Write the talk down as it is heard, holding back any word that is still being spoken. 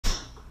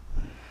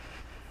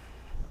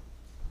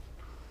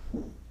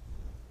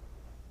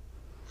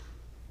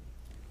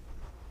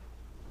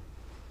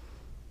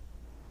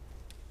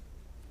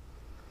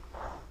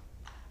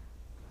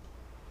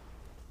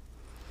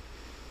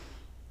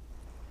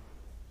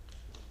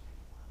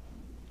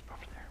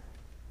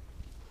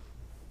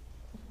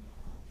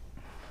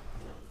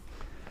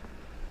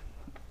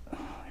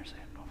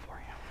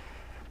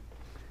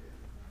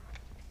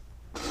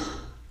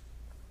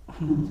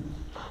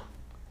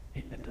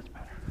It doesn't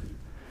matter.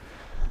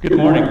 Good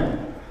morning.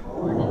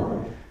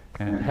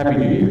 And Happy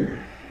New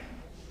Year.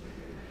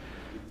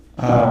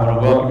 I want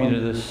to welcome you to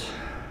this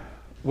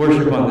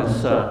worship on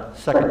this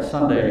second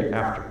Sunday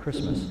after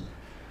Christmas.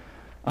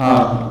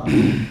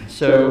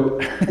 So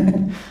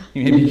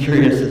you may be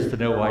curious as to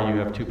know why you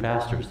have two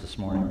pastors this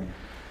morning.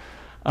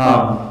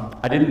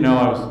 I didn't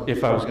know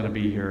if I was going to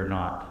be here or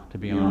not, to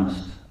be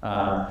honest.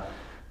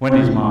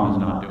 Wendy's mom is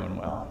not doing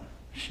well.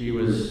 She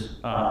was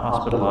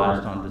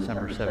hospitalized on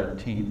December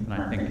 17th, and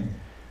I think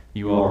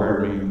you all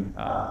heard me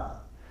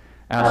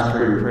ask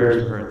for your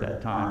prayers for her at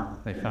that time.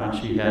 They found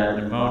she had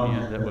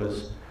pneumonia that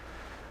was,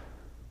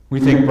 we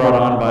think, brought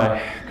on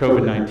by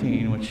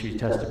COVID-19, which she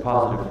tested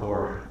positive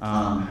for.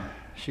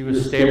 She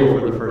was stable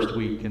for the first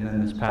week, and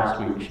then this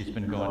past week she's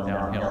been going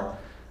downhill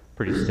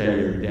pretty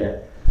steady every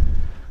day.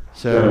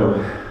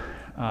 So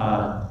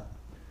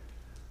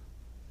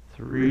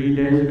 3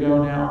 days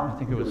ago now, I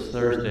think it was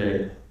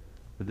Thursday,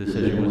 the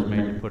decision was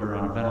made to put her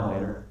on a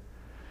ventilator.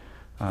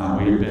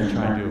 We had been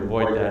trying to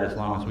avoid that as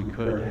long as we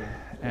could,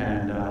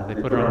 and they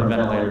put her on the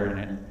ventilator,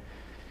 and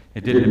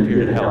it didn't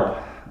appear to help.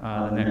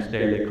 The next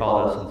day they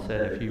called us and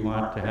said, if you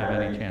want to have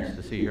any chance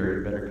to see her,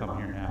 you better come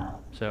here now.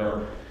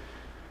 So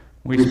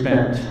we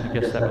spent, I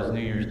guess that was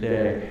New Year's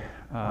Day,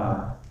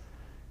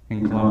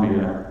 in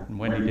Columbia, and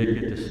Wendy did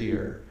get to see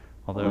her,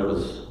 although it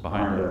was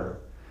behind a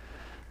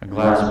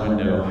glass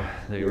window.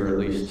 They were at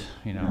least,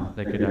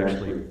 they could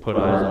actually put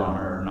eyes on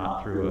her,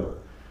 not through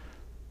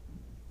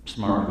a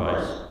smart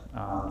device.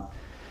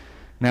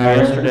 Now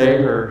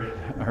yesterday, her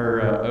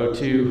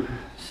O2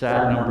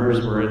 SAT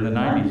numbers were in the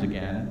 90s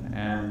again,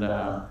 and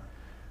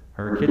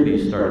her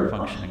kidneys started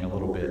functioning a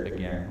little bit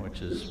again,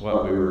 which is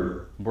what we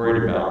were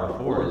worried about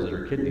before, is that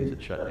her kidneys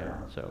had shut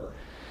down. So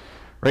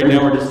right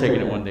now we're just taking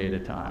it one day at a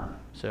time.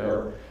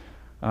 So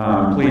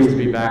pleased to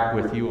be back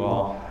with you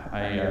all.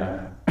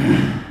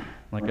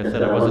 Like I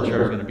said, I wasn't sure I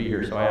was going to be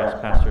here, so I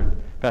asked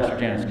Pastor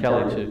Janice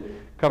Kelly to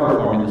cover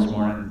for me this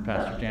morning.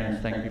 Pastor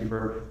Janice, thank you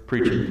for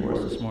preaching for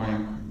us this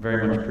morning.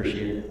 Very much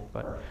appreciate it.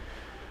 But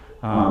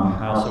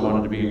I also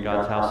wanted to be in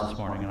God's house this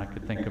morning, and I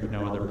could think of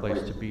no other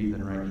place to be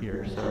than right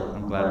here. So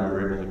I'm glad we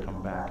were able to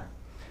come back.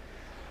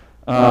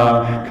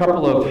 A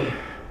couple of,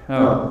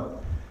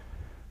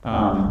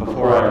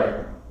 before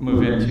I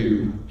move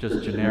into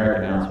just generic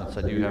announcements,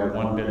 I do have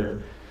one bit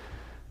of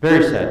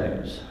very sad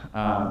news.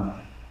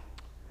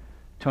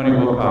 Tony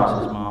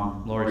Wilcox's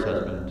mom, Lori's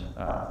husband,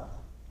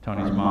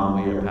 Tony's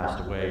mom, Leah,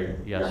 passed away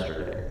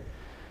yesterday.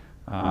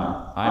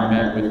 I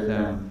met with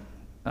them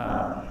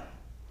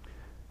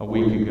a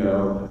week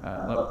ago.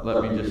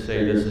 Let me just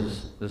say this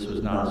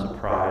was not a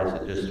surprise.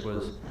 It just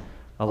was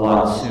a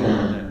lot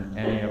sooner than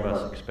any of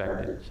us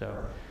expected. So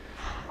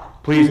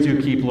please do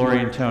keep Lori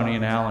and Tony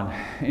and Alan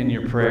in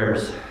your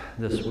prayers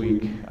this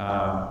week.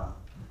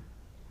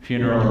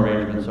 Funeral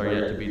arrangements are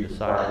yet to be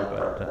decided,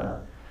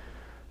 but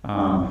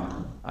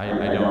I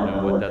don't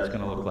know what that's going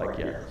to look like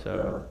yet.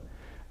 So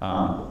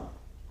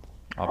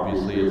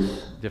obviously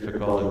it's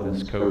difficult in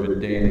this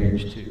COVID day and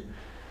age to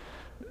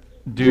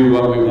do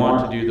what we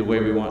want to do the way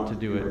we want to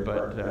do it.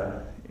 But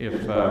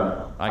if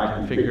I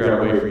can figure out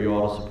a way for you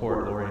all to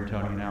support Lori and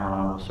Tony and Alan,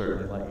 I will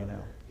certainly let you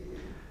know.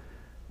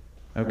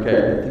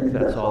 Okay, I think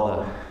that's all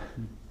the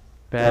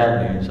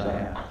bad news I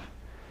have.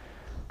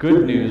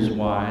 Good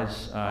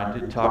news-wise, I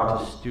did talk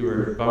to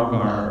Stuart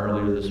Bumgarner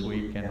earlier this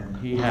week, and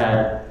he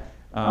had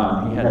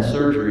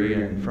surgery,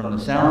 and from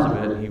the sounds of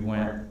it,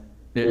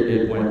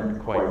 it went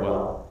quite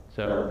well.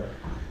 So,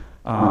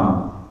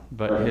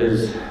 but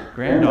his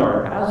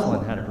granddaughter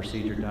Aslan had a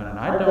procedure done, and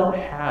I don't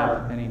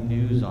have any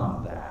news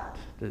on that.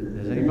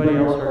 Has anybody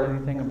else heard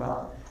anything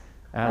about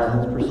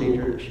Aslan's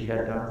procedure that she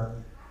had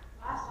done?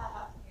 Last time I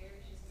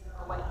heard, she's still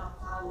waiting on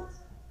results.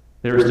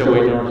 They were still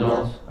waiting on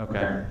results?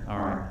 Okay, all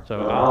right.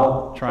 So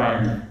I'll try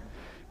and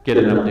get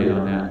an update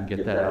on that and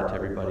get that out to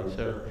everybody.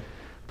 So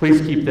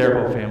please keep their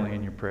whole family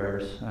in your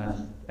prayers,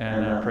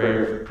 and pray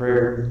a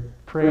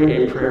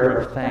prayer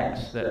of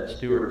thanks that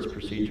Stuart's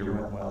procedure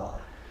went well.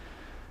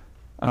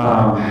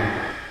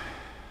 I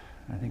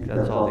think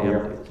that's all the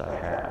updates I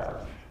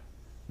have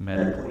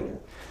medically.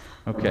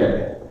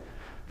 Okay,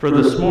 for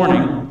this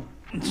morning,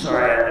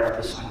 sorry I left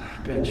this on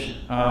the bench.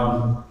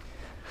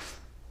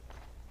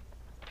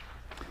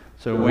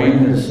 So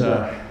Wayne has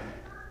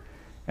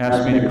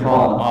asked me to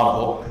call an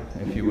audible,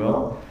 if you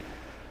will.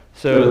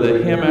 So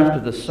the hymn after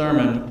the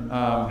sermon,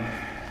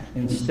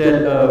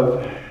 instead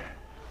of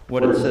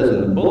what it says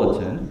in the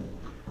bulletin,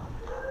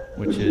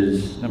 which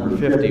is number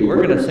 50, we're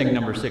going to sing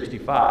number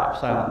 65,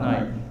 Silent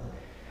Night.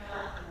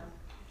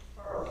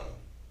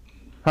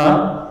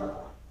 Huh?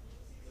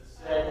 The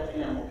second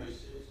hymn will be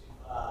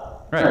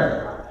 65.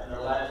 Right.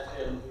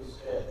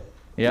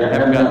 Yeah, I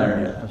haven't gotten there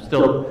yet. I was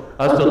still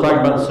talking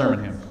about the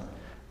sermon hymn.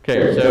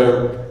 Okay,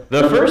 so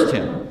the first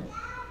hymn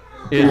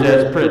is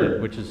as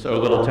printed, which is O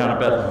Little Town of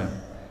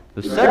Bethlehem.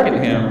 The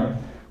second hymn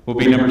will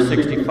be number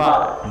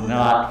 65,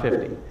 not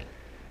 50.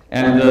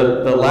 And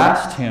the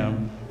last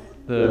hymn,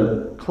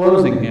 the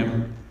closing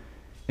hymn,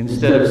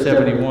 instead of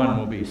 71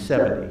 will be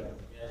 70.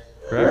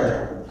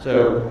 Correct?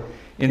 So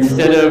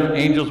instead of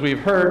Angels We've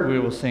Heard, we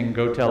will sing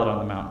Go Tell It on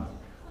the Mountain.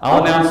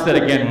 I'll announce that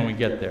again when we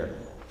get there.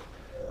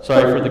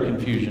 Sorry for the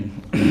confusion.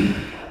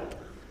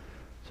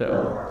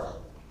 So,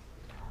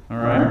 all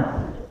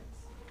right.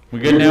 We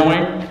good now,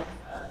 Wayne?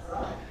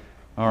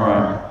 All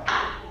right.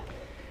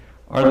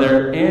 Are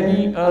there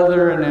any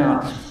other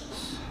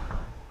announcements?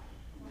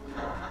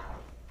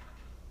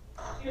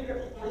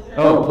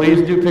 Oh,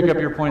 please do pick up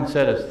your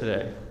poinsettias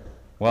today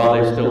while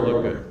they still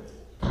look good.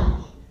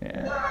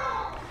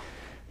 Yeah.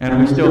 And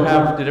we still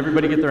have, did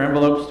everybody get their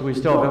envelopes? Do we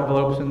still have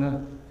envelopes in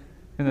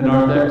the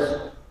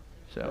narthex?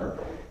 So,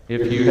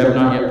 if you have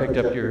not yet picked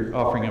up your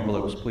offering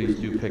envelopes, please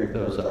do pick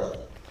those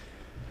up.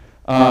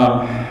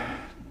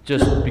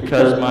 Just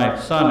because my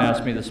son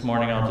asked me this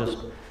morning, I'll just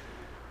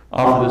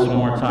offer this one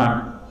more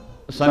time.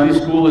 Sunday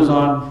school is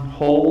on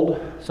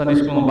hold. Sunday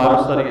school and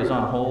Bible study is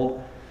on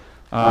hold.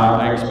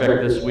 I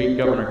expect this week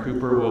Governor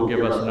Cooper will give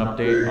us an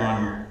update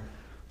on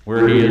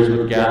where he is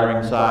with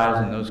gathering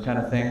size and those kind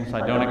of things.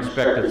 I don't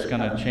expect it's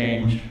going to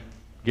change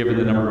given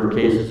the number of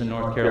cases in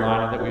North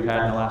Carolina that we've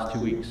had in the last 2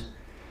 weeks.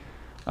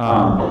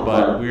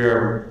 But we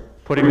are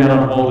putting that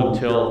on hold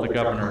until the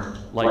governor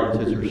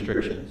lightens his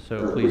restrictions.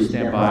 So please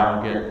stand by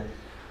and we'll get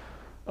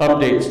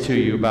updates to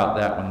you about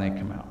that when they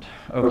come out.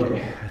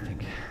 Okay, I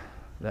think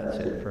that's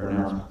it for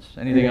announcements.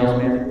 Anything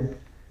else, Mandy?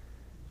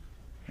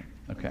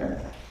 Okay.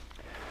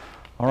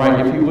 All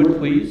right, if you would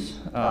please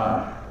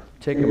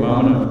take a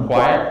moment of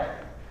quiet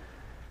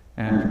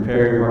and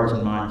prepare your hearts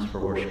and minds for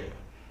worship.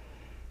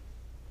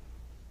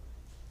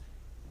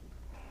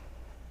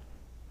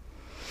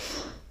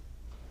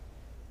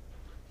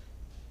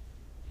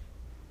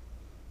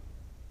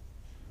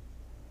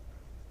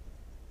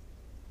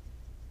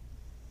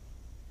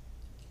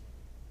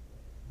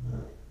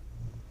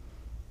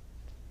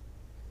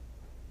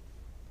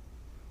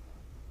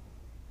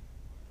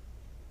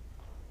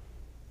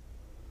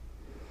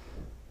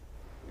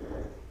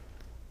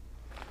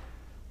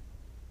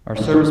 Our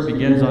service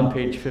begins on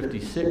page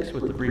 56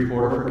 with the brief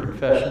order for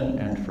confession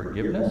and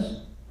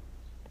forgiveness.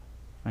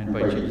 I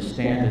invite you to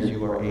stand as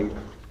you are able.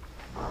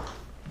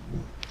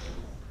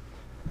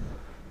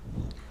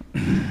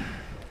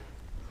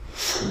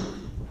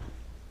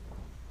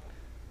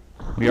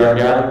 We are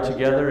gathered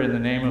together in the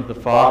name of the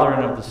Father,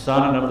 and of the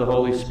Son, and of the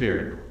Holy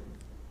Spirit.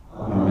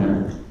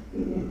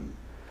 Amen.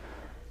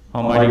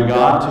 Almighty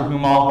God, to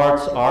whom all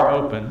hearts are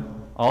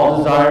open, all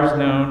desires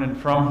known, and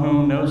from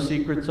whom no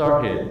secrets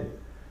are hid,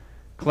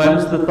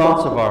 cleanse the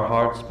thoughts of our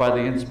hearts by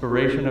the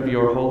inspiration of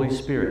your Holy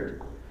Spirit,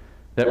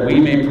 that we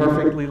may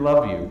perfectly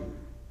love you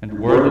and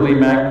worthily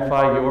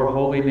magnify your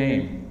holy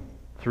name,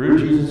 through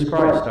Jesus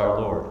Christ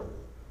our Lord.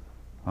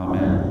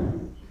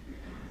 Amen.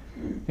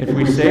 If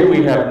we say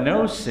we have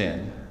no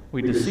sin,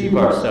 we deceive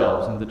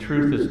ourselves and the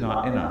truth is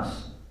not in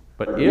us.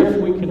 But if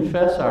we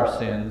confess our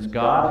sins,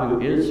 God, who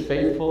is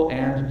faithful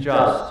and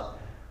just,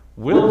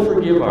 will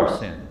forgive our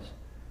sins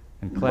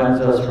and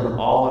cleanse us from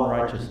all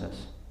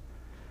unrighteousness.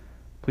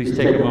 Please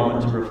take a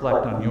moment to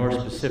reflect on your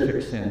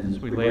specific sins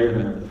as we lay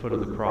them at the foot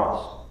of the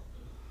cross.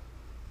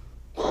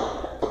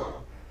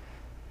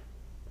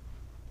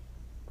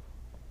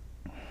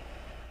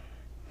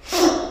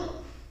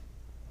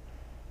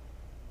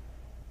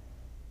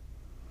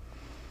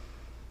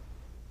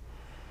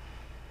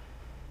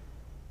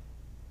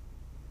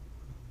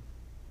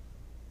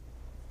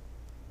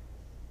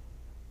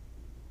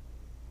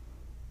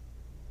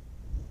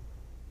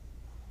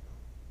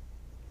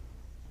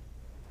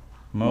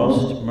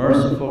 Most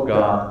merciful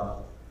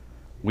God,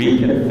 we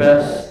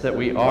confess that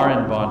we are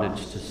in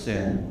bondage to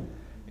sin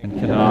and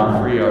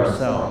cannot free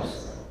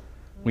ourselves.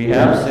 We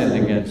have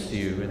sinned against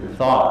you in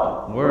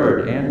thought,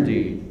 word, and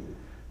deed,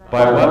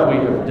 by what we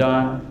have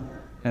done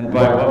and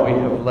by what we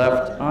have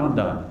left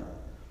undone.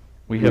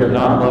 We have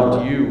not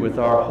loved you with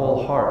our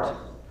whole heart.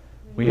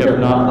 We have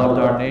not loved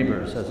our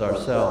neighbors as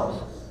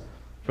ourselves.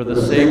 For the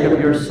sake of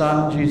your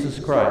Son, Jesus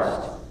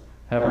Christ,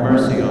 have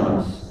mercy on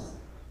us.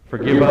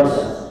 Forgive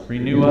us,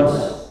 renew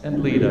us,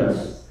 and lead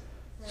us,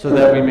 so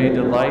that we may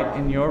delight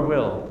in your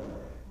will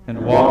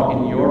and walk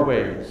in your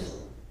ways,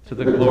 to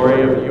the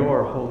glory of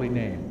your holy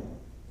name.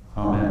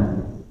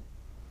 Amen.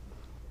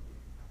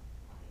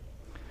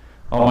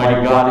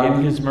 Almighty God,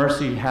 in his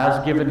mercy,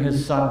 has given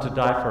his Son to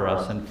die for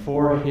us, and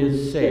for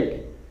his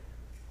sake,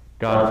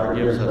 God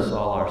forgives us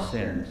all our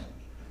sins.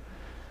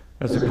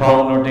 As a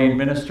called and ordained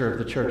minister of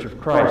the Church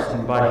of Christ,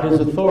 and by his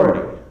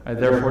authority, I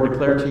therefore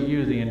declare to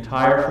you the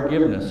entire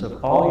forgiveness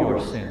of all your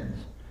sins,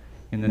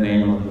 in the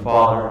name of the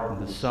Father,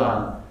 and the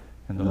Son,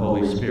 and the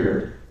Holy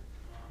Spirit.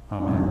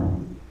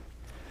 Amen.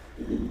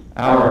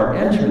 Our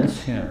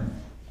entrance hymn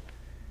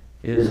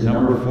is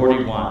number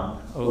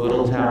 41, O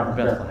Little Town of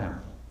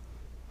Bethlehem.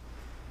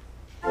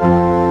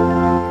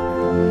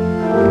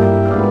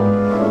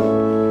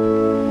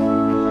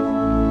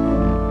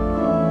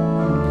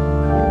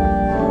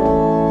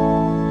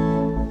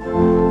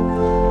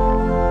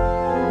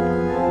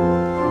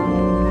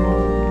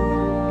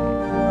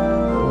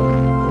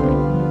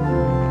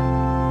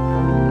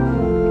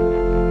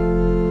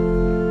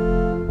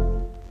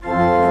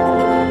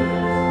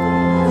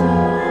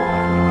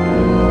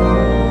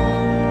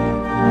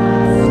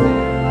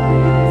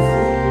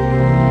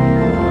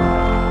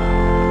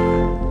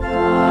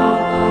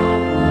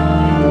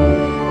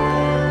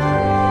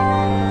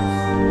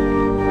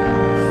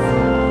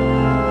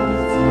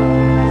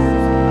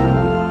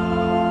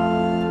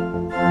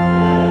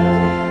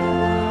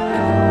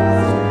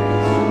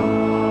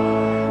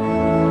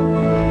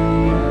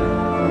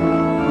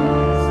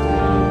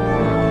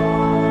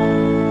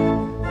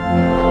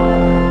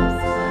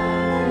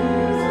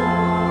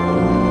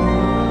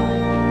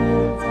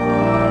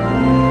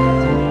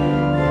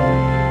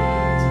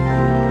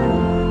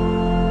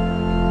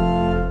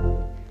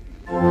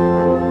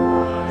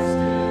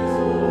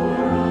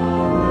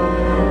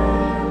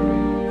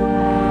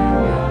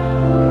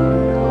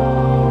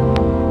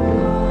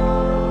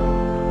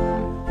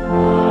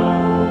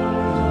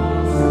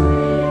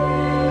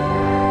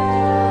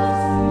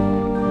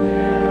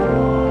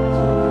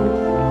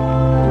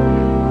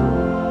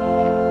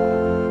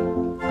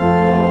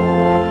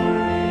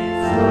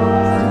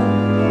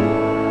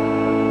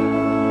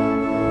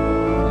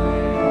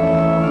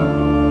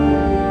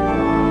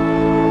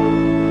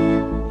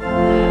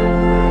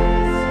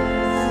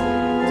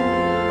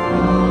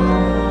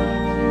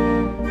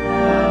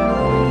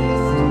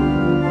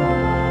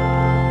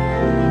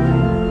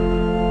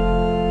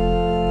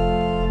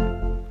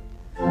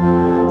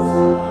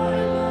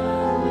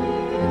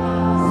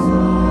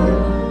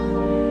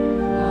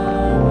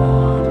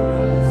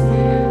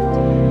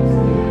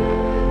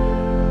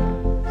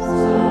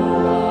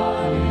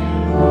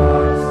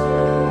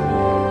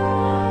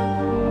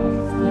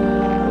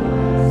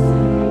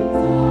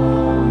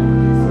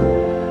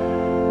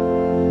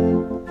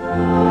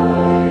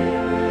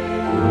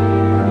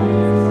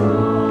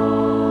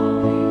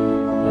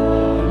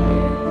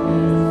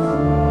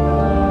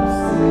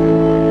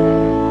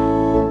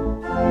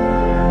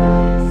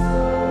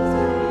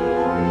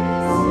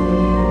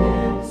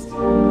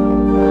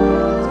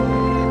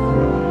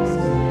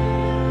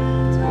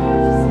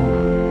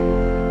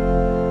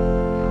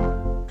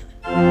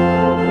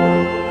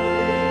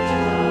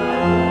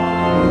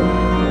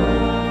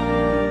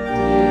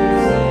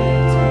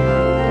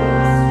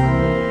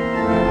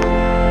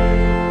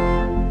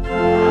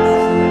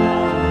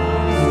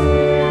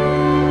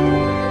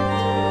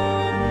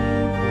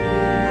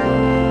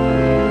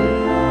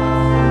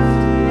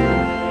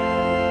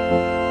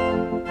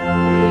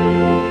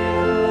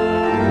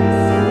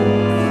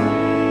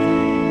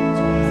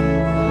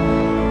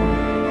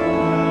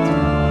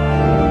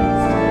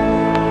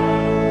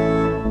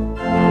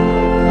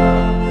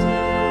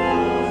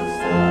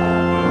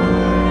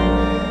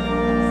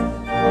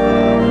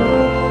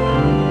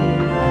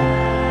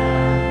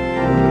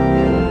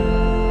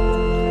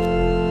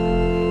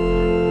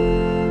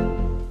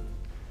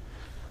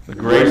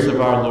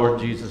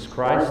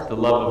 Christ, the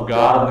love of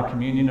God, and the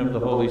communion of the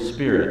Holy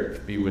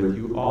Spirit be with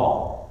you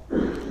all.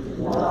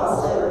 And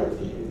also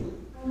with you.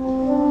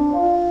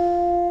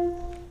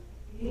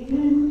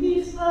 In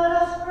peace, let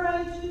us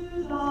pray to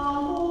the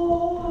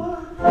Lord.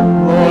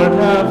 Lord,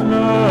 have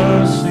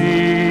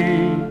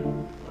mercy.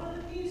 For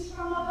the peace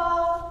from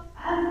above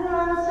and for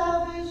our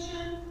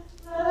salvation,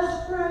 let us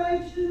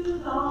pray to the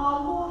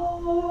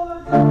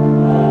Lord.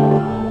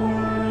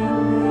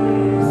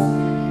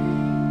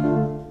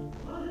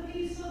 For the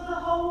peace of the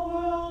whole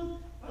world,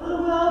 for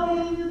the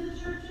well-being of the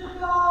Church of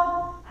God,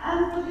 and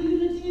for the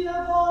unity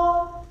of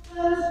all,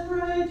 let us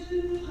pray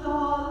to the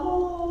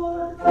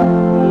Lord.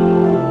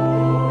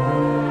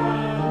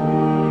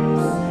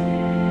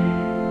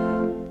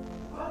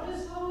 For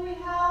this holy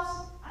house,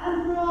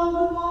 and for all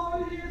who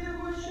offer here their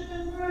worship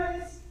and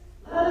praise,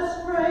 let us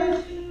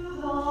pray to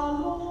the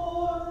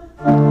Lord.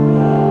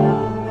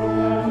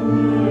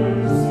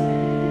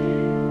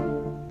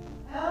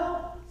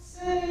 Help,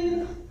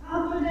 save,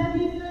 comfort, and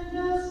defend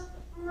us,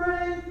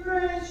 great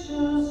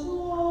gracious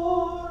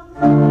Lord.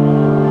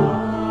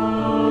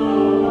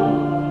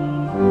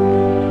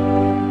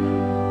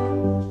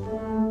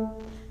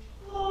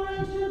 Glory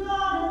to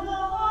God in the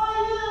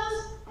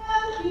highest,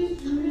 and peace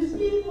to his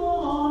people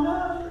on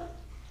earth.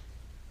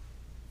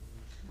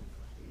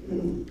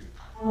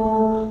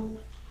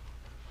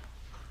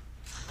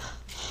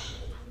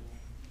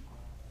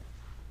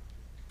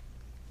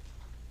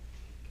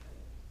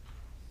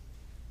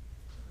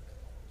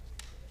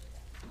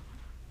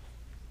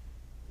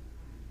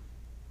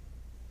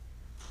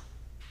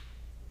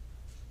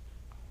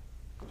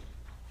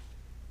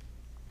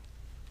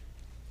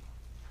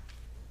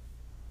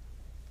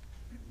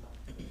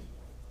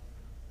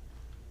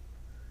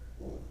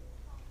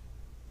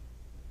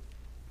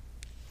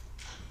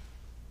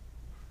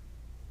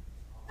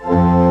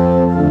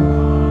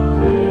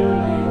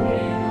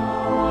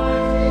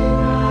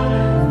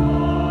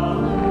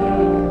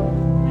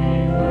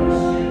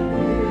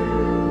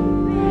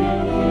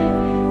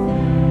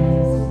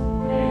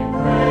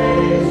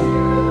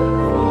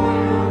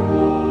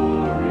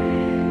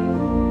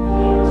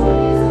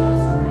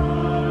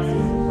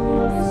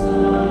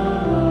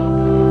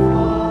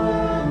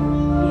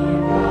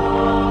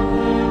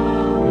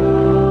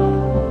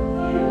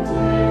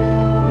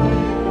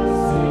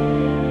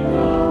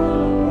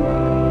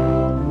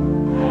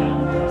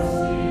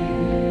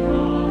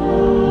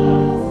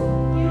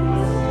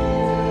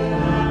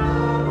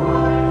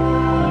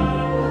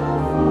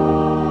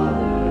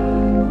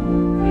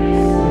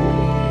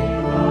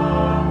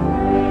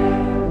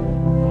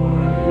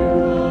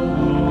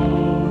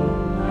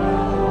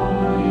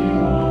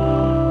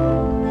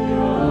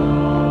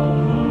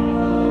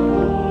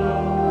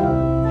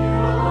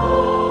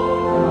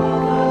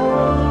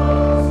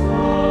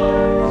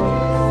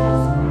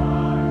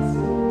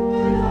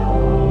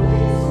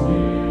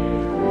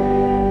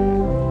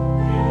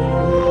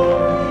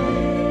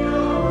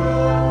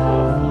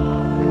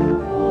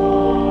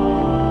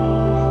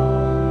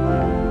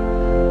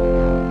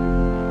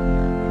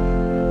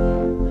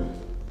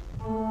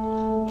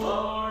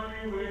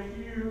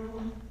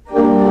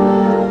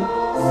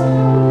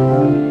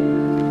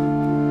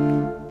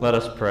 Let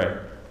us pray.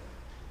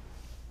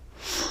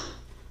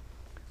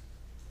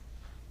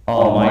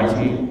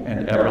 Almighty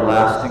and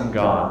everlasting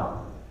God,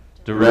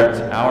 direct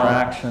our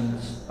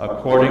actions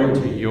according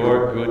to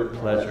your good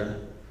pleasure,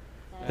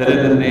 that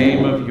in the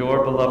name of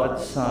your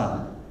beloved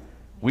Son,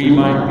 we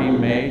might be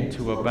made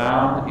to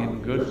abound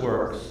in good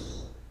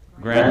works.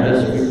 Grant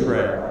this, we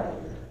pray,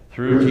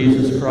 through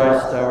Jesus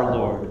Christ our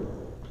Lord,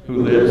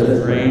 who lives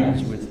and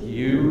reigns with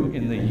you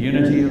in the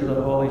unity of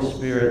the Holy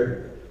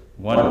Spirit,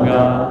 one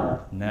God,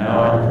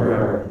 now and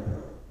forever.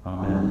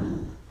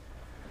 Amen.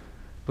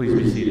 Please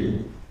be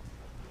seated.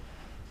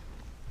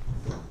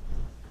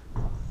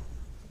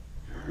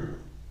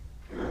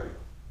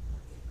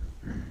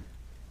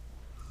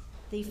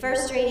 The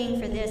first reading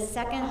for this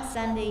second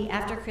Sunday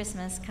after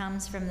Christmas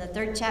comes from the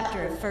 3rd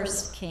chapter of 1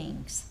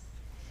 Kings.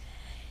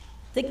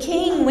 The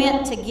king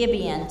went to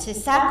Gibeon to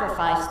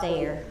sacrifice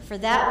there, for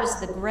that was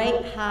the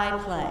great high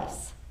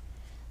place.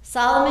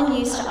 Solomon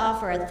used to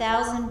offer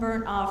 1,000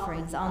 burnt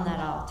offerings on that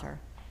altar.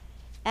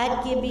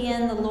 At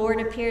Gibeon, the Lord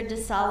appeared to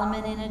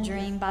Solomon in a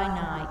dream by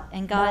night,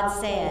 and God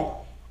said,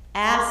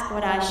 "Ask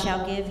what I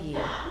shall give you."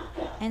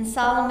 And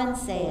Solomon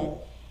said,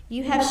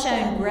 "You have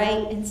shown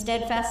great and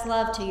steadfast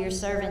love to your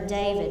servant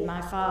David,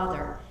 my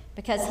father,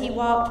 because he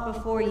walked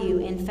before you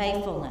in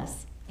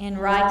faithfulness, in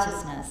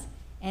righteousness,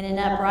 and in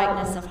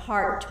uprightness of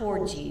heart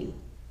towards you.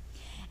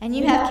 And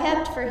you have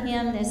kept for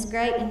him this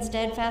great and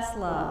steadfast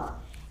love,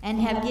 and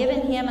have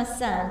given him a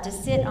son to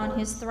sit on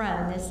his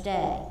throne this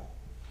day.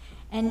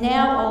 And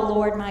now, O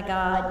Lord my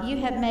God,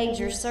 you have made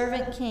your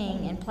servant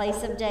king in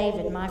place of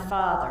David my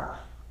father,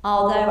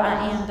 although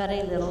I am but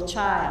a little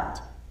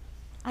child.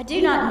 I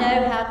do not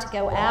know how to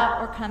go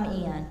out or come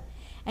in,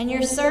 and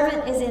your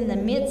servant is in the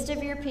midst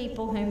of your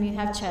people whom you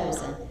have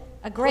chosen,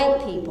 a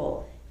great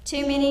people,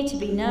 too many to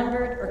be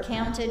numbered or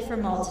counted for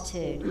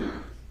multitude.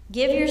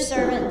 Give your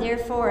servant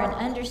therefore an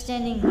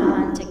understanding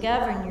mind to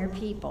govern your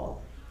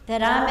people,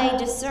 that I may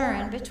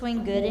discern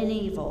between good and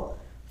evil.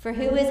 For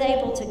who is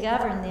able to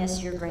govern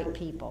this, your great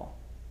people?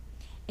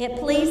 It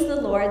pleased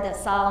the Lord that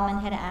Solomon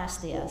had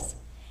asked this.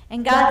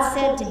 And God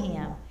said to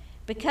him,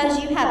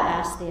 because you have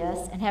asked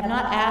this, and have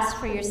not asked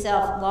for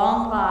yourself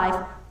long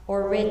life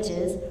or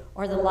riches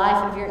or the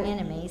life of your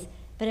enemies,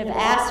 but have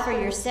asked for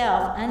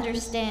yourself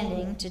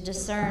understanding to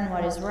discern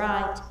what is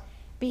right,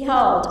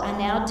 behold, I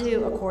now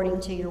do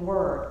according to your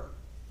word.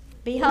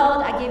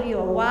 Behold, I give you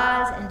a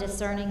wise and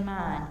discerning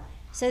mind,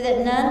 so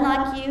that none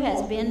like you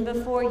has been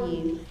before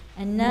you,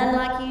 and none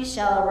like you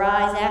shall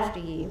arise after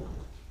you.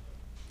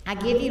 I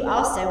give you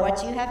also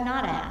what you have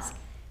not asked,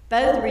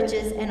 both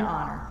riches and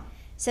honor,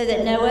 so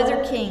that no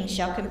other king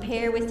shall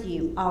compare with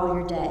you all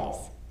your days.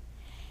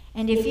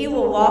 And if you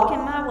will walk in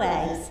my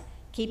ways,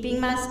 keeping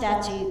my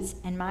statutes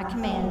and my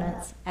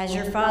commandments, as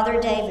your father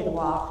David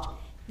walked,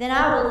 then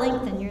I will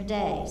lengthen your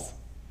days.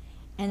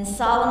 And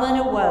Solomon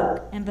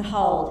awoke, and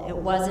behold, it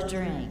was a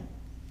dream.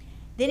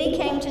 Then he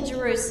came to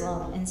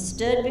Jerusalem and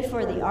stood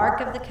before the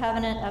ark of the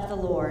covenant of the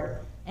Lord,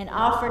 and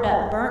offered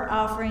up burnt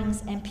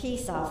offerings and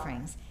peace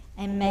offerings,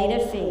 and made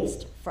a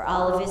feast for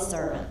all of his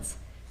servants.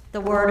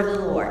 The word of the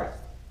Lord.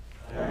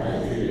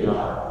 Thanks be to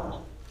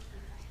God.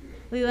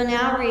 We will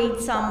now read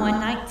Psalm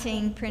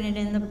 119, printed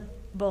in the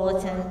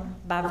bulletin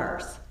by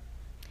verse.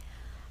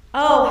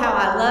 Oh, how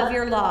I love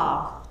your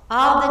law.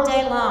 All the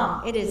day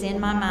long it is in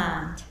my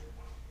mind.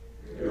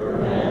 Your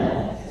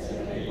commandments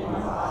have made my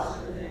thoughts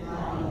within my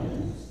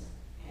hands,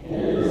 and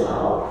it is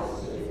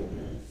always with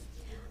me.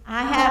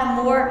 I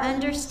have more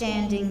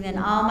understanding than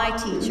all my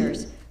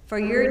teachers, for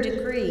your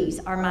decrees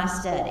are my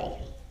study.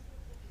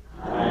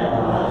 I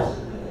am wise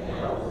in the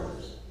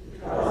elders,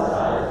 because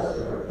I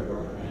observe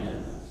your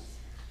commandments.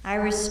 I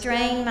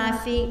restrain my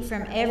feet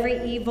from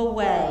every evil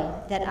way,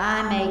 that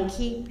I may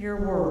keep your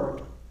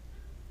word.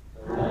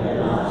 I do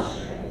not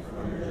shrink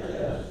from your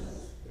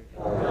judgments,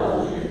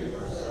 because you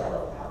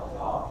yourself have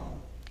taught me.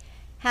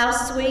 How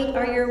sweet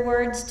are your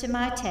words to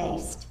my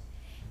taste.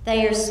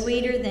 They are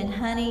sweeter than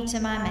honey to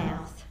my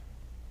mouth.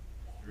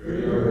 Through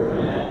your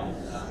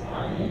commandments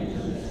I came to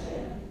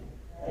understand,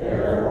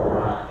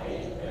 therefore I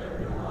hate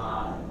every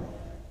commandment.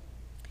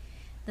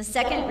 The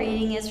second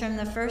reading is from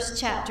the first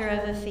chapter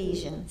of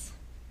Ephesians.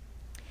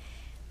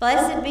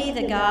 Blessed be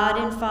the God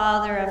and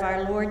Father of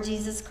our Lord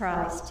Jesus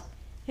Christ,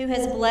 who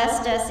has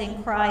blessed us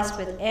in Christ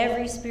with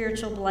every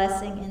spiritual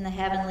blessing in the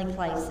heavenly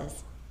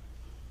places,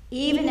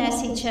 even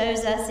as he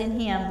chose us in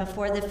him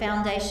before the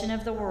foundation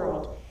of the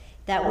world,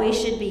 that we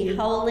should be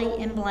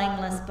holy and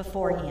blameless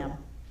before him.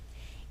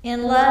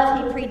 In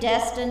love he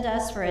predestined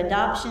us for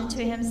adoption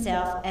to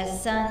himself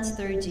as sons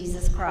through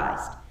Jesus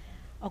Christ,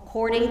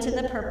 according to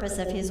the purpose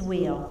of his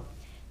will,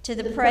 to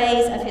the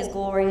praise of his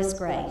glorious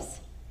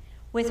grace,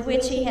 with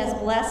which he has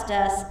blessed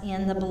us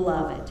in the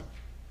Beloved.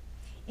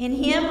 In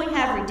him we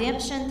have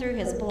redemption through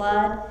his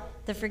blood,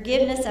 the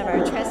forgiveness of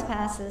our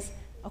trespasses,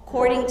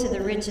 according to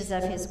the riches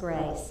of his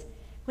grace,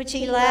 which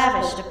he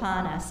lavished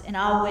upon us in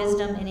all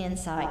wisdom and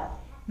insight,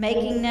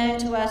 making known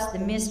to us the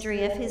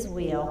mystery of his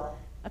will,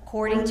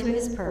 according to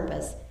his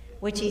purpose,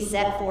 which he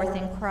set forth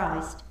in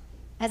Christ,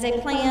 as a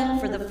plan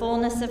for the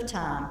fullness of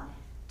time,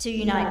 to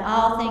unite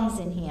all things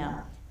in him,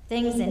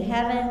 things in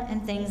heaven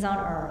and things on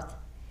earth.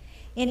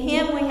 In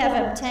him we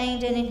have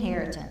obtained an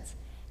inheritance,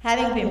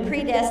 having been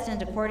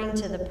predestined according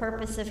to the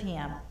purpose of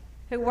him,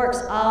 who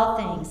works all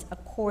things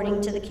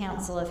according to the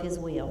counsel of his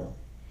will,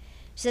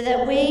 so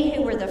that we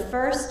who were the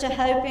first to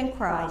hope in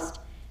Christ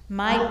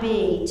might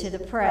be to the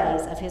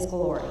praise of his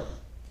glory.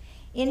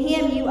 In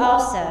him you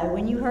also,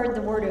 when you heard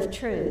the word of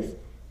truth,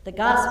 the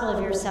gospel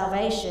of your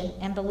salvation,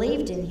 and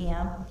believed in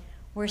him,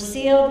 were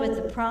sealed with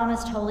the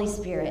promised Holy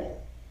Spirit,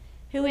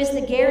 who is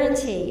the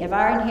guarantee of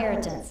our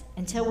inheritance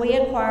until we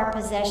acquire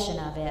possession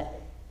of it,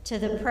 to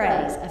the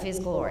praise of his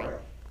glory.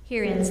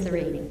 Here ends the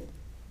reading.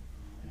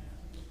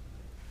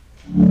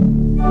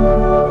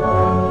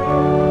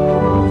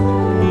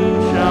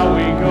 Shall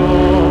we go?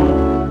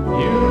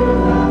 You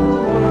have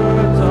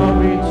words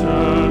of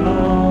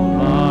eternal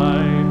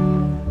life.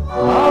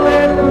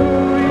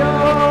 Hallelujah,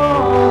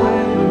 hallelujah.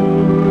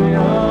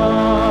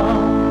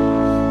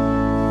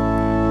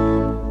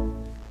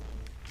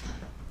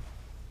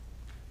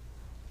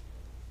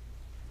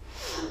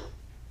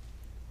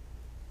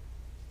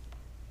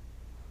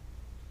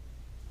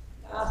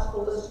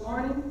 Gospel this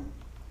morning.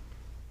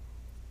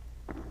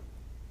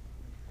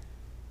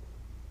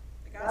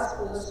 The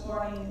gospel this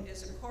morning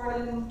is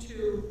according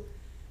to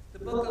the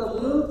book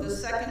of Luke, the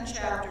second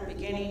chapter,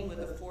 beginning with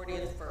the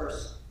 40th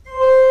verse.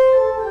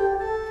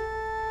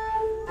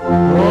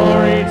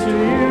 Glory to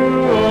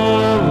you, O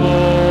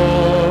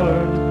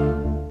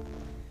Lord.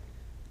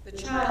 The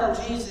child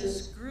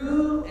Jesus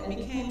grew and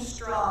became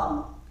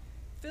strong,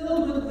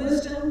 filled with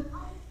wisdom,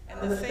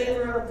 and the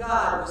favor of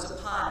God was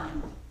upon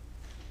him.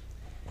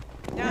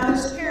 Now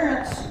his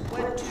parents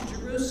went to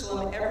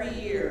Jerusalem every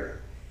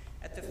year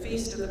at the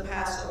feast of the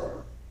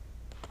Passover.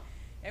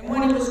 And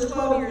when he was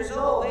 12 years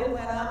old, they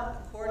went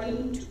up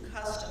according to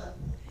custom.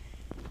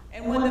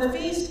 And when the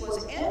feast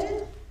was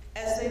ended,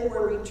 as they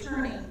were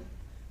returning,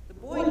 the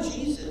boy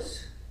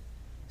Jesus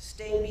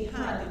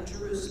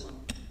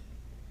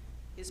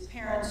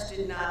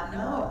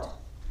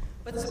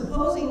But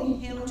supposing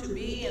him to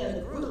be in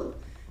the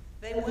group,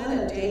 they went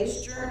a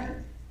day's journey.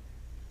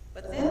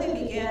 But then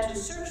they began to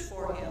search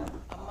for him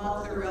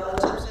among their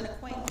relatives and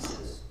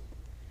acquaintances.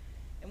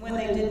 And when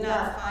they did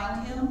not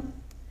find him,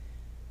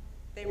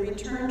 they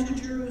returned to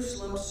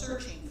Jerusalem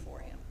searching for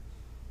him.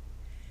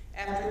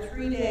 After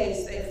 3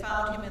 days, they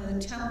found him in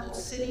the temple,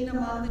 sitting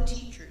among the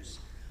teachers,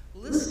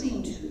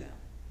 listening to them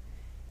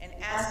and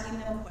asking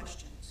them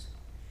questions.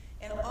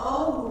 And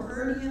all who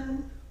heard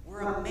him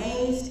were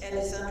amazed at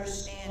his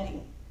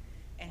understanding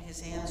and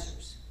his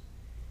answers.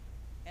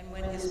 And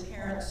when his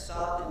parents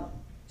saw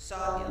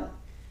him,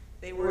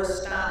 they were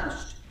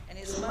astonished. And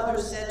his mother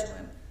said to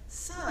him,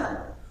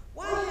 "Son,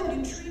 why have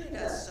you treated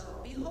us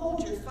so?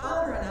 Behold, your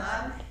father and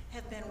I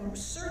have been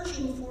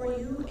searching for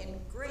you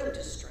in great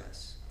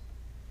distress."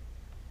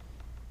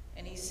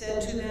 And he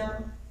said to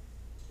them,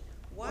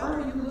 "Why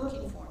were you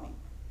looking for me?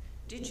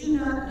 Did you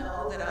not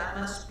know that I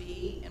must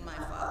be in my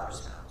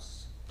Father's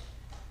house?"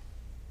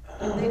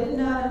 And they did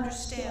not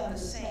understand the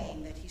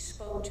saying that he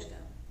spoke to them.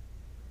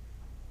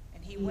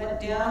 And he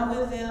went down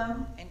with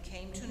them and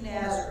came to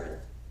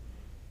Nazareth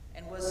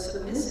and was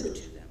submissive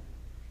to them.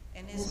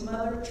 And his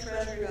mother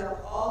treasured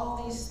up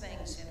all these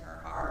things in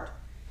her heart.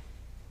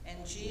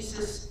 And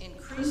Jesus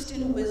increased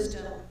in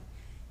wisdom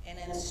and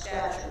in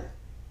stature,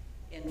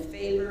 in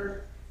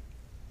favor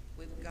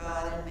with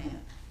God and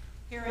man.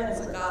 Here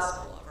ends the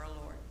gospel of our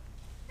Lord.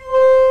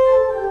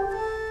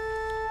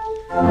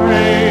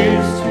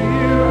 Praise to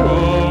you, O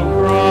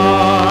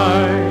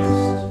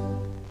Christ.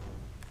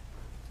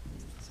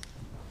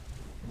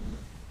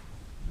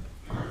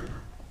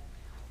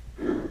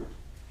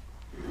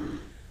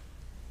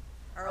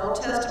 Our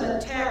Old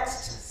Testament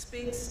text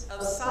speaks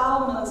of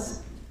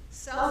Solomon's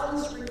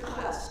selfless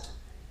request,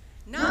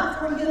 not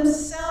for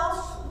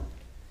himself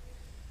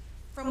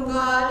from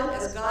God,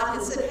 as God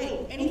had said,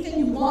 "Hey, anything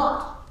you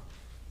want,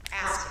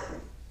 ask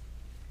him."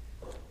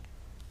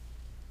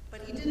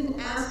 But he didn't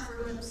ask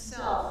for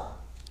himself.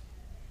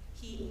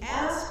 He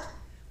asked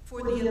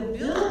for the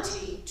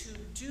ability to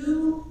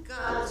do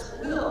God's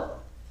will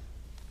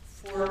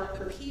for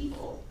the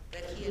people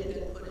that he had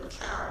been put in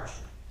charge.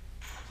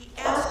 He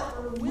asked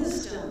for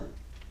wisdom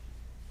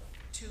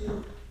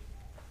to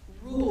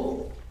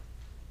rule.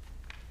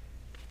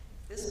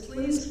 This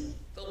pleased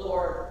the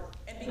Lord,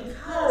 and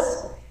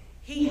because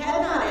he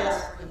had not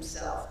asked for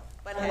himself,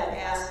 but had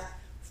asked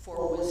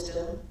for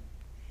wisdom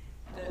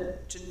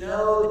to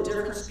know the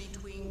difference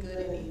between good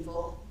and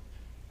evil,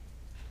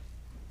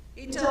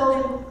 he told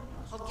him,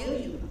 "I'll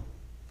give you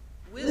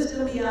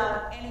wisdom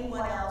beyond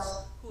anyone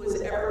else who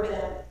has ever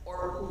been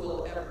or who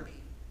will ever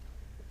be.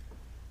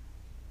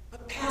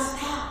 But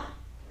past that,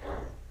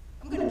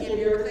 I'm going to give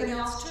you everything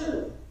else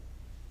too."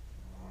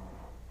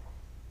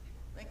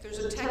 I think there's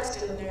a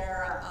text in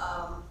there,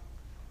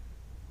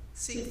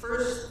 seek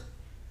first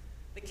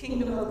the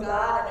kingdom of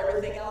God and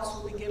everything else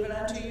will be given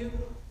unto you.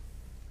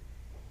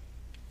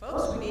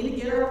 Folks, we need to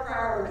get our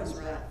priorities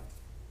right.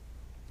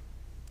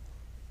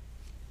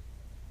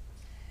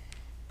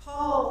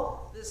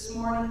 Paul, this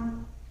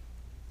morning,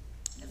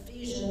 in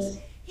Ephesians,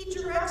 he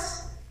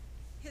directs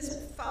his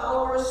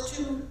followers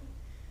to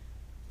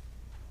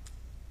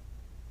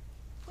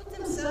put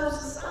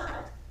themselves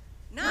aside,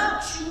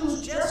 not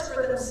choose just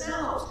for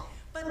themselves,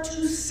 but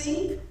to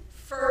seek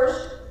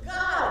first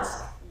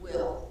God's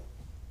will.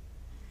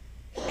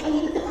 And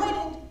he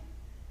pointed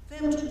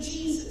them to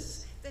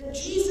Jesus, that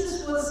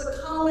Jesus was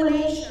the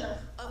culmination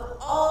of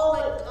all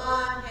that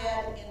God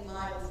had in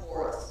mind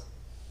for us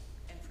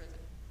and for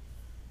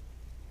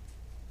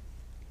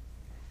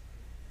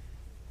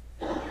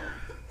them.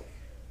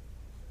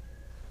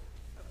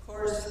 Of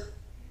course,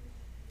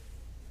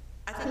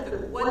 I think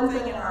the one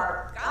thing in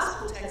our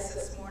gospel text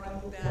this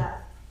morning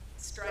that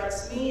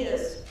strikes me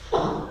is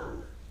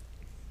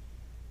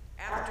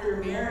after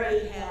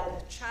Mary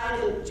had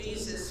chided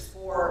Jesus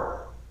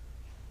for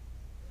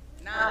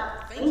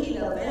not thinking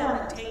of them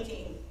and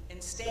taking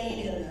and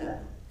staying in the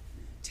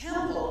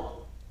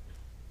temple,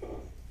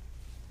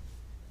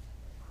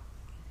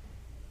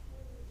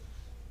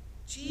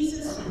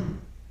 Jesus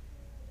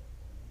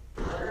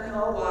let her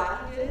know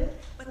why he did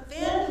it, but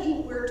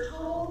then we're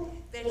told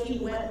that he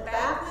went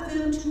back with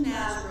them to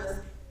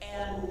Nazareth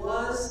and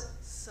was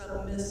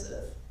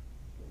submissive.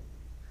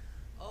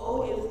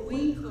 Oh, if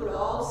we could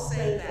all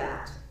say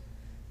that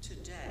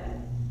today,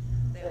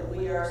 that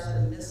we are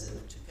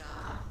submissive to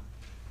God.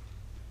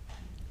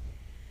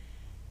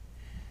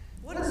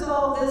 What does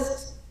all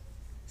this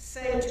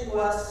say to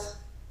us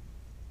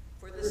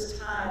for this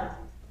time?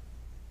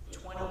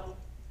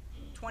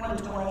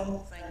 2020,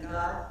 thank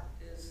God,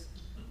 is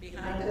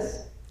behind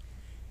us.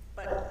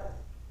 But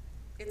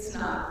it's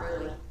not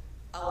really.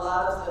 A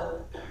lot of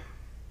the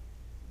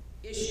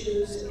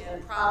issues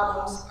and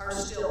problems are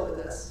still with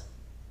us.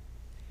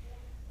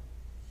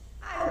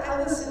 I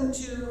listen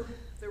to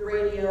the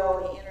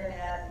radio, the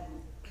internet,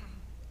 and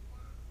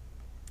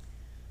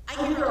I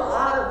hear a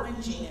lot of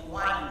whinging and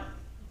whining.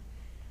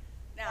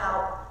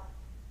 Now,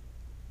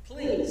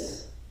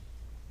 please,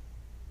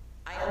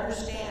 I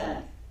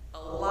understand a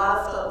lot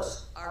of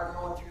folks are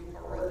going through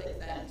horrific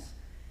things.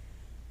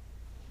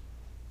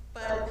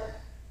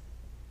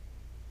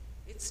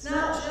 It's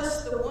not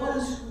just the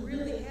ones who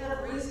really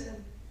have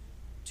reason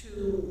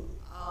to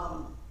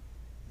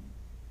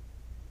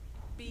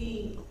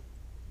be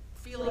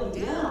feeling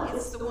down.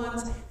 It's the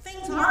ones,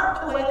 things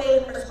aren't the way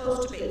they are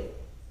supposed to be.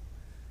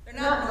 They're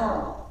not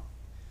normal.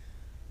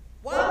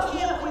 Why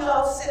can't we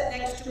all sit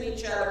next to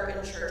each other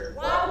in church?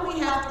 Why do we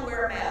have to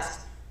wear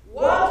masks?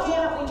 Why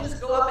can't we just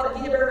go up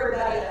and give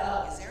everybody a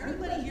hug? Is there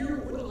anybody here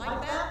who wouldn't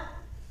like that?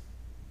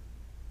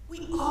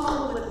 We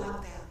all would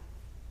like that.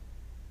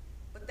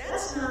 But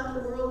that's not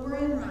the world we're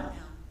in right now.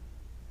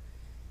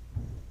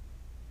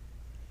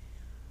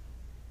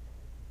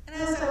 And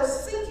as I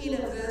was thinking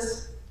of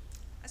this,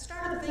 I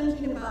started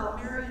thinking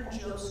about Mary and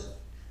Joseph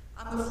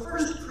on the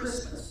first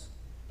Christmas.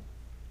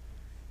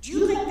 Do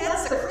you think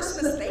that's the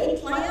Christmas they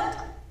planned?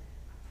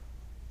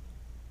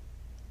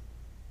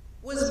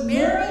 Was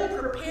Mary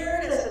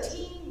prepared as a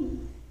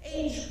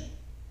teenage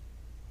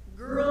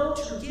girl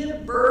to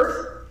give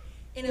birth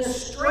in a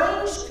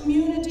strange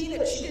community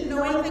that she didn't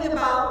know anything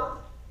about,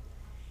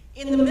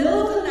 in the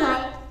middle of the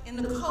night, in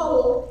the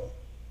cold,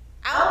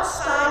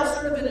 outside,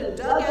 sort of in a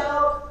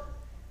dugout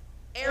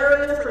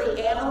area for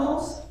the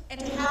animals, and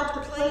to have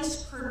to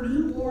place her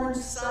newborn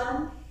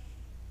son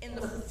in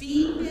the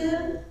feed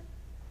bin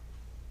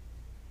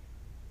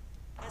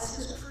as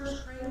his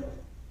first cradle?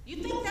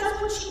 You think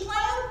that's what she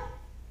planned?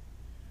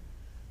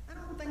 I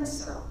don't think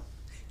so.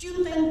 Do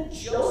you think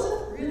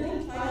Joseph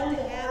really planned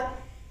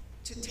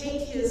to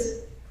take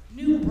his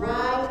new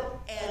bride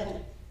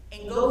and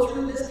go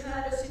through this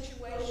kind of a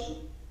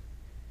situation?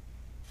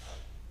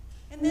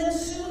 And then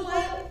soon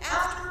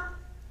after,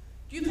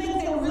 do you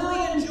think they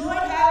really enjoyed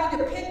having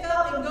to pick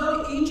up and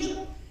go to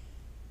Egypt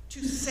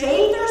to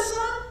save their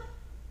son?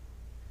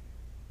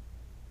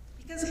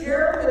 Because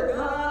Herod had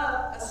gone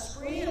on a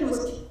spree and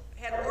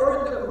had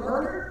ordered the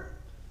murder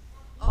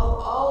of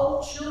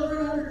all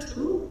children under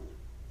 2?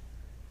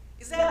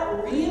 Is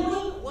that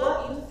really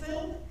what you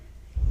think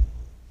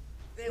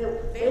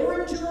they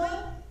were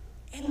enjoying?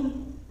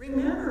 And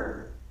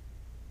remember,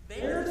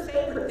 they're the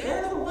favorite.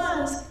 They're the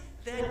ones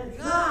that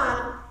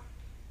God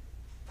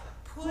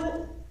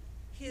put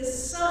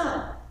his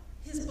son,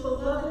 his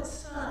beloved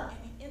son,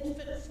 in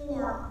infant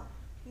form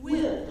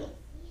with.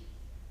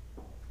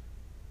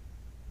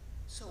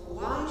 So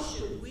why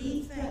should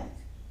we think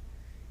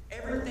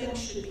everything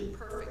should be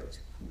perfect?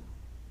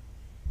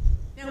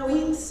 Now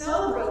we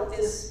celebrate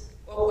this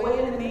Away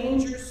in a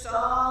Manger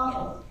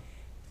song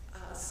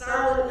and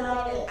Silent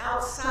Night and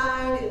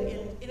Outside,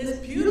 and it is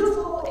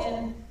beautiful,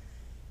 and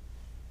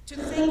to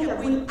think that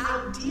we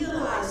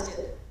idealized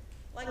it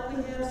like we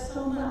have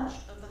so much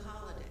of the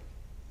holiday.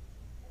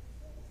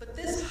 But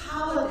this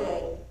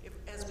holiday,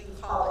 as we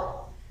call it,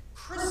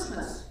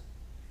 Christmas,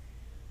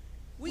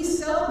 we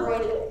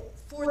celebrate it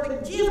for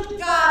the gift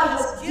God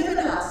has given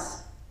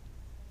us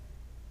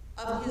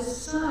of his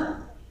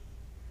Son,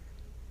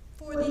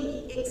 for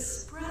the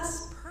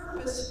express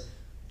purpose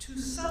to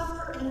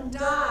suffer and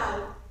die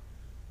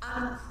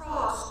on a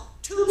cross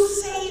to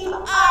save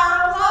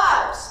our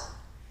lives,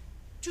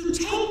 to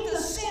take the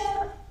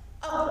sin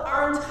of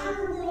our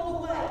entire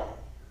world away.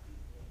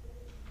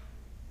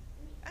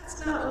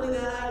 That's not really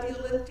that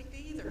idealistic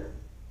either.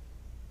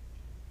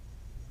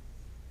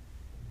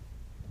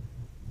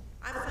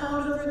 I've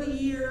found over the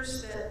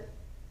years that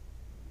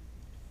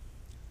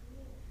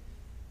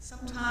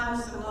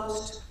sometimes the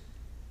most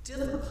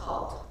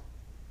difficult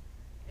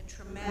and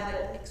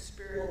traumatic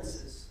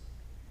experiences,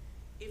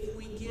 if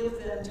we give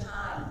them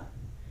time,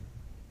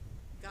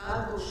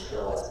 God will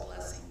show us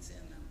blessings in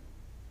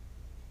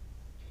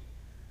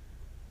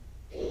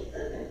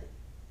them.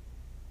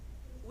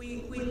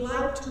 We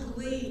like to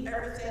believe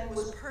everything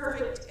was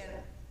perfect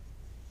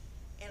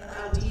and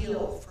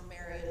ideal for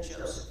Mary and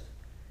Joseph.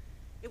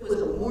 It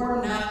was a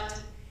warm night,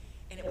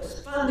 and it was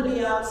fun to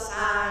be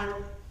outside,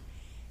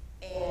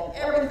 and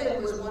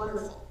everything was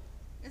wonderful.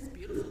 It's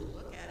beautiful to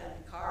look at in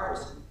the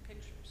cards and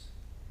pictures.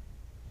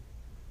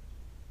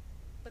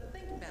 But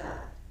think about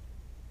it.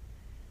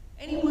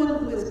 Anyone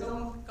who has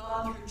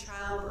gone through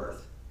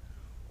childbirth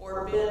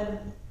or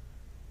been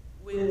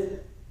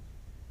with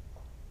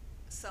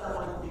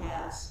someone who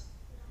has,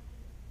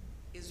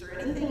 is there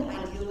anything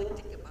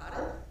idealistic about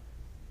it?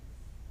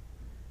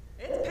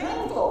 It's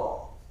painful.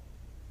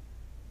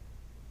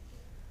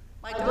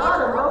 My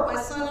daughter broke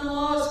my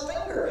son-in-law's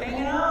finger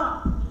hanging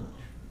on.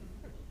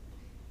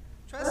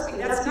 Trust me,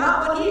 that's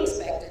not what he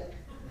expected.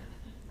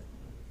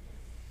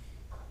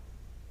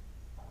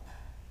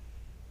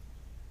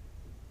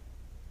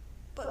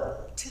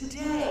 But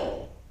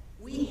today,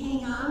 we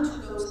hang on to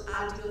those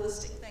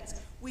idealistic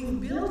things.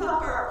 We've built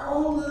up our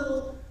own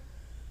little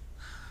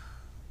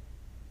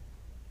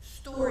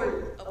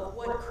story of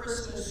what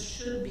Christmas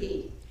should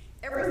be.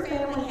 Every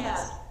family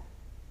has it.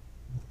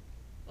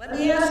 Let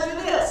me ask you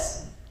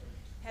this.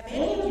 Have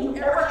any of you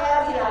ever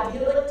had the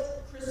idyllic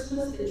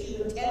Christmas that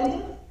you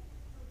attended?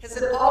 Has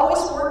it always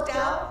worked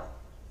out?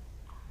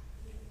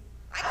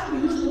 I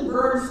can usually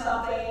burn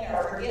something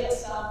or forget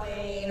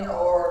something,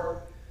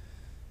 or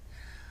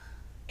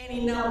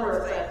any number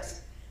of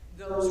things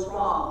goes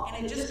wrong.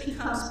 And it just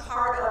becomes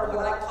part of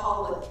what I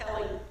call the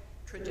Kelly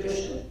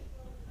tradition.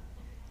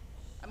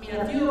 I mean,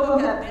 a few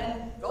of them have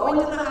been going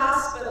to the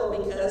hospital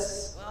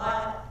because,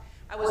 well,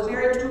 I was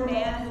married to a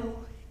man who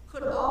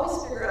could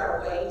always figure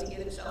out a way to get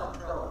himself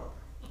in trouble.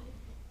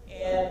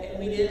 And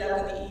we ended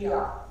up in the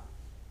ER.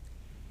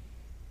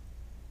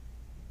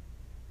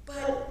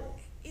 But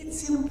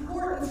it's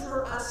important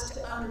for us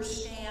to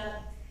understand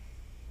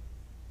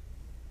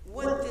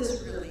what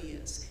this really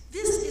is.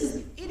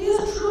 It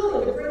is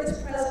truly the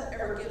greatest present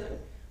ever given.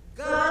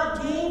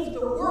 God gave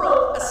the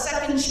world a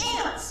second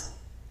chance.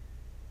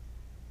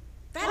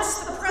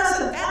 That's the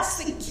present,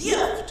 that's the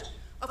gift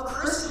of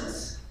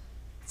Christmas.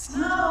 It's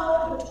not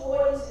all the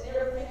toys and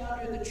everything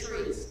under the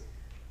trees,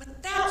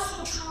 but that's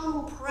the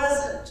true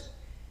present.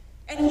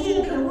 And he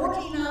had been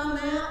working on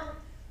that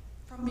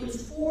from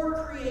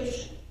before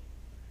creation,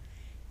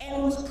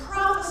 and was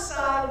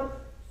prophesied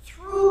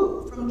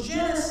through from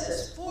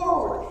Genesis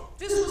forward.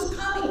 This was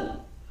coming.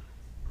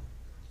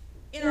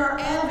 In our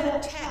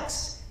Advent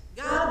text,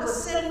 God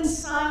was setting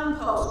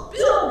signposts,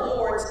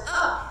 billboards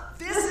up.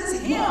 This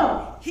is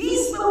him.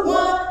 He's the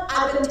one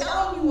I've been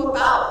telling you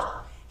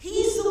about.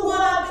 He's the one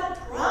I've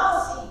been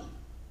promising.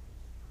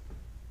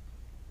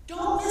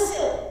 Don't miss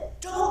it.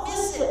 Don't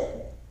miss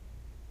it.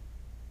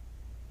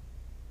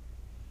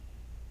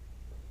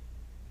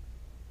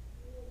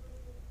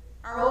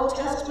 Our Old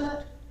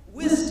Testament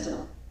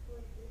wisdom.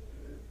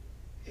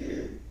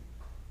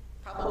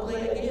 Probably,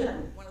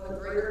 again, one of the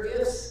greater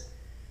gifts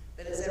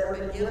that has ever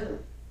been given.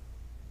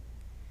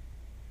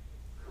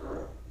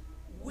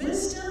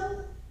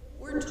 Wisdom,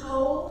 we're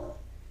told,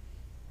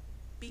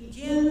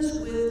 begins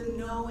with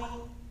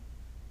knowing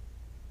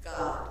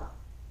God,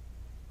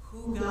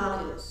 who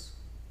God is,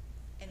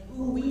 and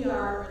who we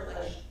are in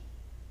relation.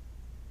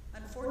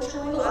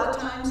 Unfortunately, a lot of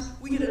times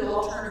we get it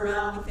all turned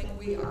around and we think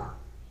we are.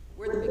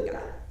 We're the big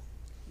guy.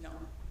 No,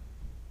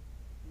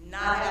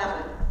 not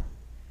happening.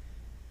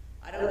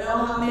 I don't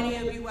know how many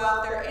of you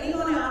out there,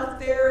 anyone out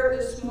there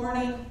this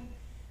morning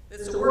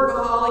that's a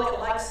workaholic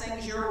and likes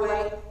things your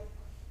way?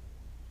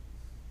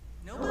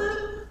 Nobody?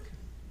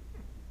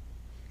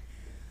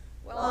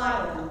 Well,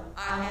 I am.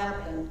 I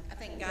have been. I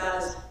think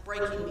God is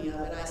breaking me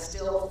of it. I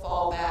still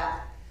fall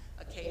back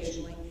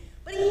occasionally.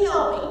 But he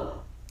helped me.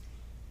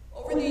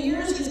 Over the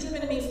years, he's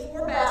given me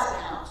 4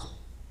 basset hounds.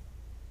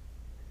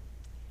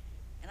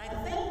 And I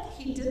think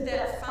he did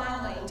that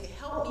finally to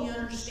help me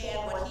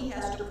understand what he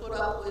has to put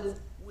up with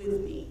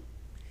me.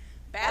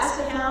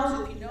 Basset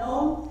hounds, if you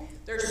know them,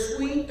 they're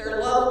sweet, they're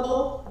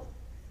lovable,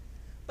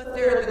 but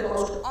they're the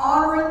most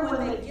honoring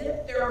when they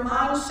get their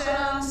mind set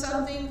on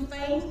something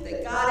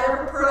that God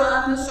ever put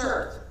on this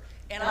earth.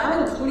 And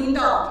I'm including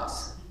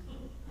donkeys.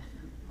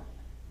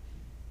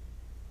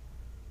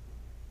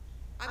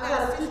 I've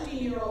got a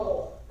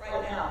 15-year-old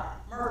right now,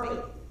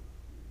 Murphy.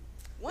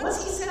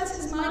 Once he sets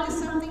his mind to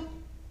something,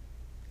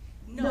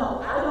 no,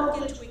 I don't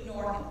get to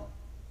ignore him.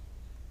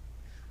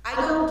 I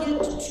don't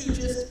get to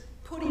just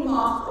put him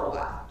off for a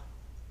while.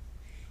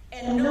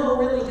 And no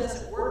really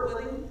doesn't work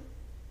with him.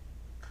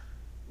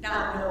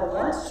 Not no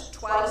once,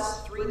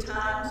 twice, 3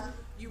 times.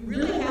 You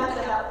really have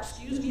to have,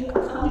 a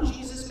come to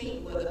Jesus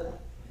meeting with him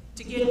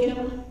to get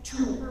him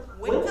to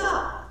wake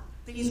up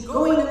that he's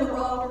going in the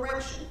wrong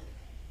direction.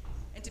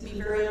 And to be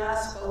very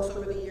honest, folks,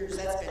 over the years,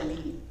 that's been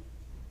me.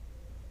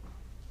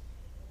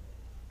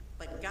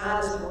 But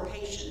God is more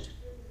patient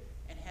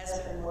and has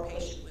been more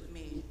patient with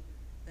me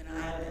than I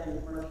have been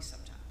with Murphy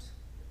sometimes.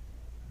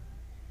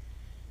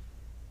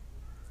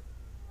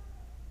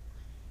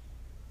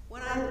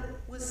 What I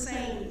was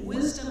saying,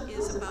 wisdom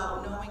is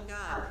about knowing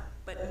God,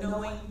 but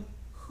knowing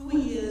who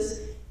he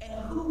is and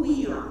who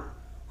we are.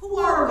 Who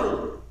are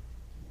we?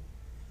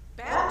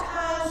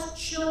 Baptized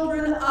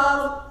children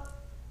of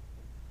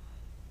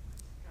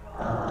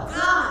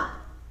God.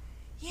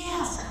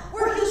 Yes,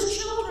 we're his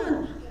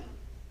children.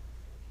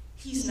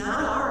 He's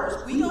not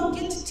ours. We don't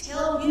get to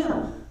tell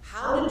him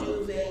how to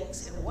do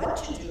things and what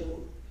to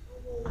do.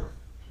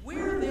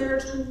 We're there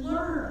to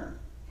learn.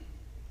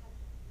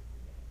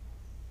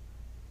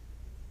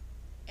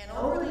 And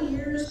over the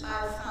years,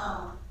 I've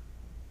found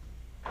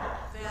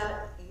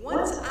that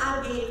once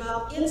I gave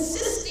up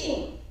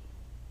insisting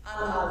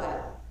on my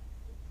way,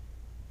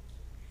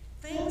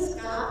 things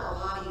got a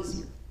lot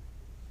easier.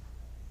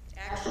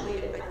 Actually,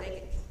 I think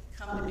it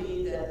come to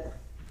be that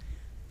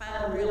I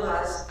finally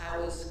realized I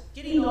was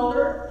getting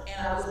older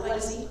and I was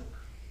lazy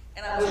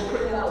and I was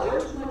putting out way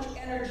too much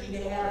energy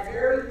to have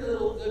very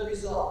little good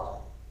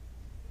result.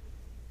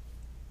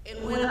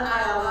 And when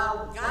I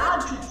allowed God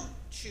to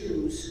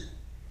choose,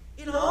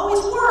 it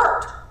always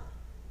worked.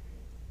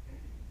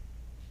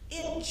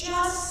 It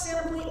just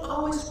simply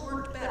always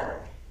worked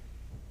better.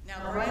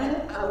 Now,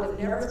 granted, I would have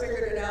never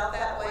figured it out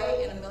that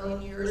way in a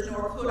million years,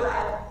 nor could I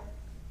have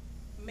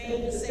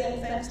made the same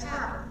things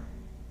happen.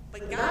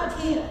 But God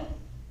can.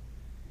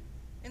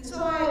 And so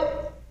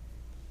I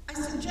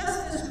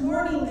suggest this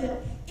morning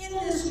that in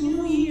this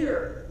new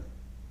year,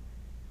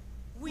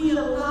 we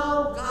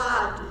allow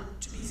God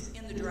to be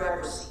in the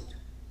driver's seat.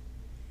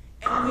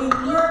 And we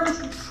learn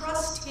to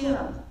trust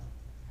him.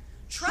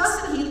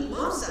 Trust that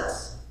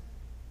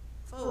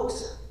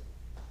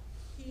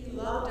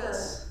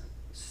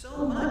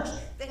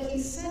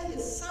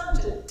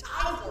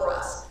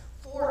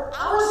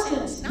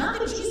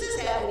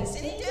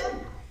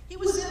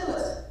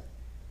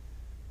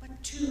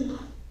to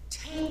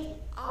take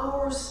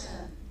our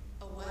sin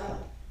away,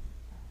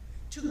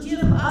 to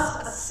give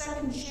us a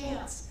second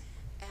chance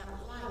at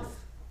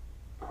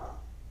life,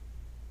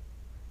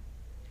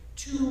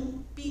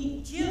 to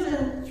be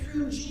given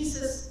through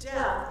Jesus'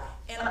 death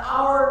and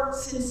our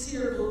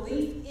sincere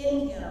belief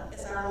in him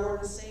as our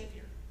Lord and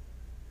Savior,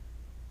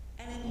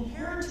 and an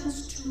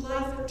inheritance to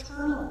life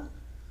eternal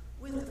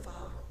with the Father.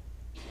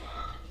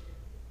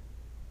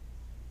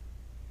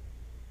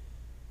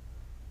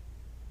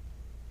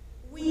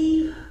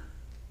 We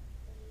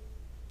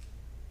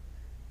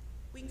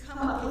come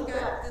up, we've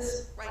got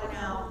this right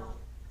now.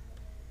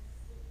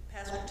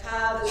 Pastor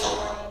Todd this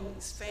morning,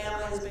 his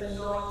family has been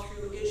going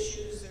through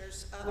issues.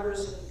 There's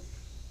others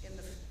in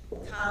the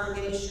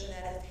congregation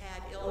that have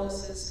had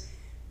illnesses,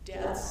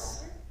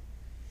 deaths.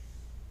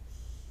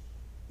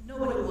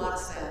 Nobody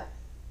wants that.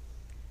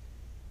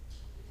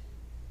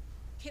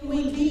 Can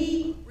we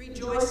be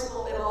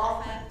rejoiceful in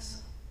all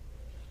things?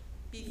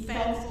 Be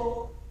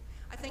thankful?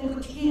 I think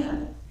we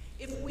can.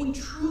 If we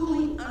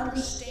truly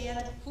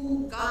understand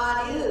who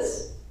God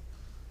is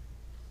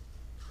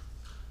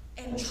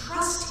and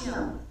trust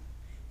him,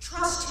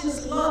 trust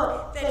his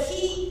love, that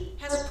he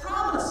has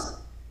promised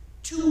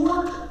to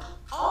work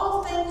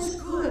all things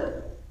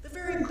good, the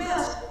very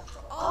best,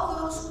 for all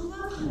those who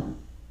love him.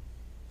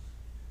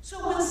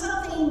 So when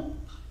something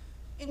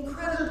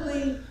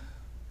incredibly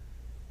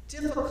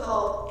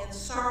difficult and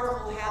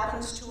sorrowful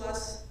happens to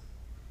us,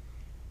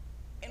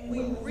 and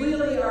we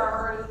really are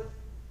hurting,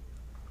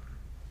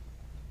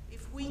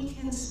 if we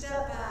can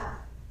step back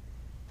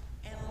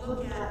and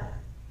look at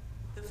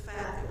the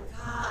fact that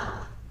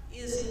God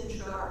is in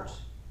charge.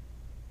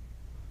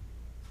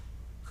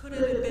 Could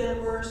it have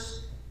been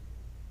worse?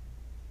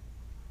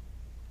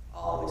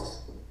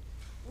 Always.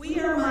 We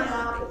are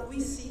myopic. We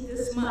see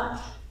this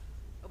much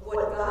of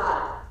what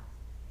God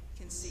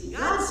can see.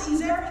 God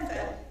sees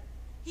everything.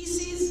 He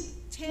sees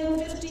 10,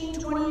 15,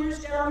 20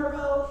 years down the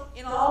road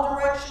in all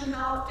direction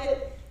how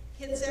it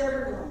hits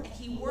everyone. And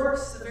he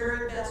works the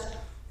very best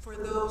for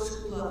those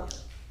who love him.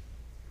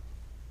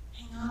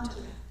 Hang on to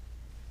that.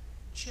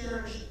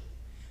 Cherish it.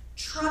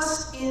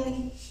 Trust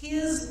in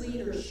his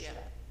leadership.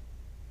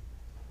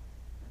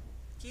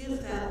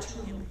 Give that to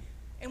him.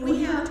 And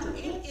we have to.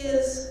 It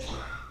is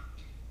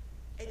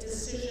a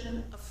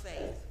decision of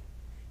faith.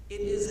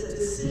 It is a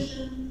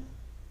decision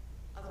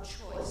of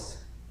choice.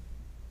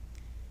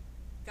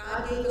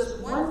 God gave us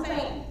one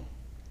thing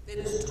that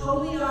is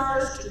totally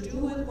ours to do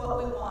with what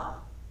we want.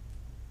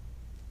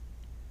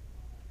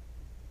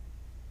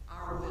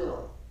 Our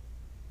will.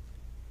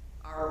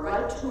 Our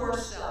right to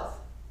ourself.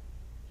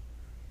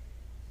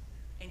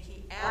 And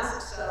he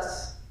asks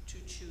us to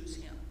choose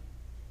him.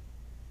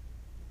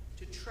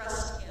 To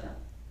trust him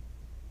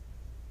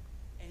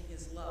and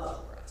his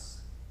love for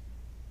us.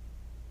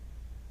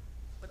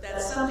 But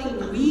that's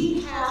something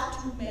we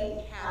have to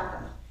make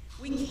happen.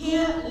 We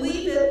can't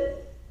leave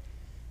it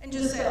and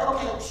just say,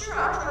 okay, sure,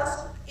 I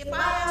trust. If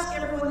I ask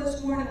everyone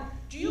this morning,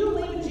 do you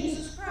believe in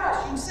Jesus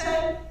Christ? You'd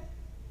say,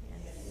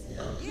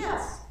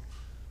 yes,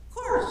 of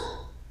course.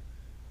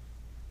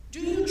 Do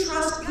you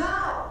trust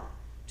God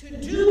to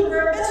do the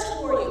very best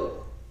for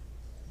you?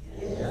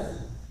 Yes.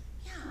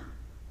 Yeah.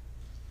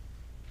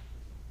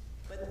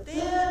 But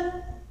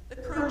then the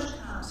crunch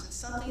comes and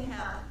something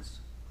happens.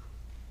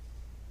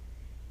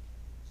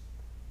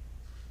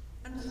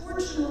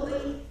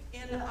 Unfortunately,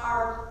 in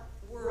our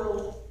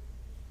world,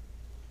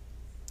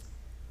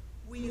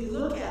 we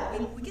look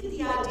at, we get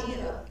the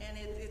idea, and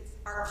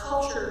our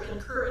culture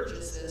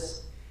encourages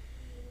this,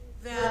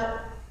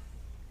 that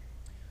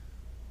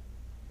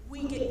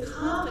we get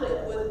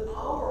confident with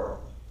our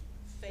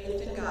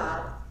faith in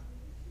God,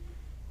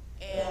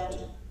 and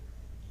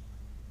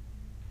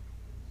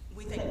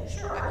we think,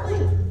 sure, I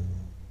believe.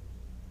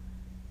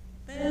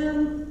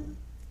 Then,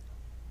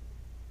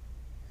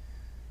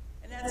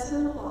 and that's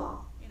in the law,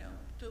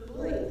 to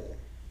believe.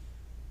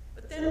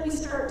 But then we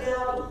start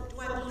doubting, do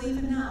I believe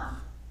enough?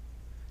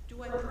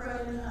 Do I pray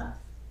enough?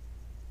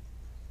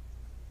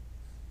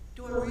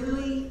 Do I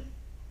really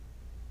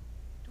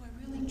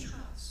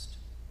trust?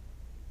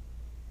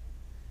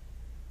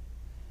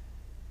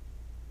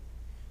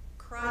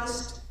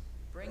 Christ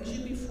brings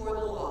you before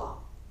the law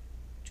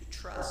to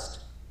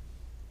trust.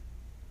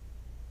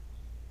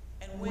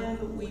 And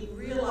when we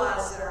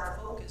realize that our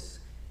focus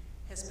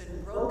has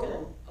been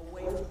broken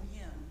away from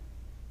him,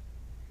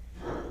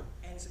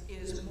 and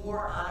it is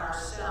more on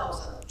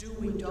ourselves of do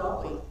we,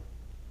 don't we,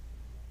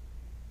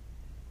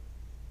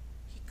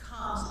 he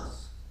calms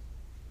us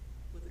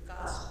with the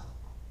gospel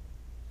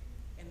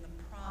and the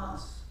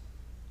promise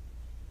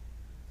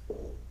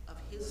of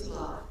his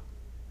love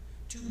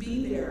to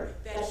be there,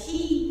 that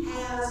he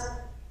has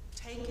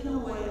taken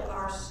away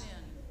our sin.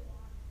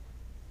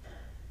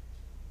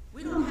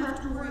 We don't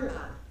have to worry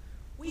about it.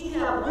 We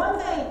have one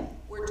thing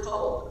we're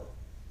told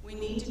we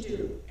need to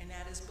do, and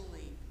that is believe.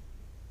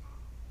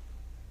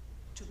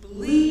 To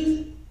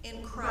believe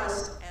in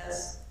Christ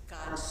as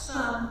God's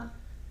Son,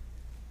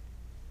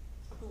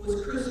 who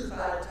was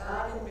crucified,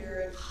 died, and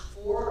buried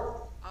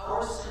for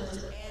our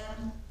sins,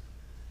 and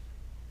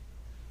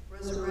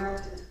resurrected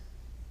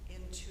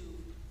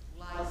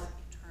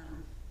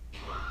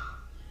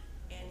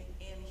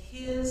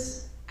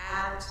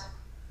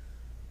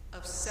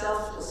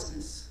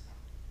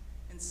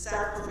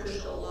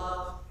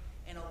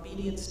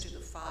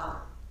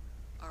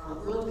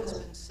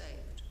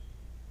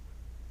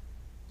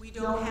We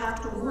don't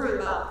have to worry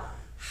about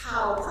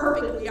how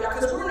perfect we are,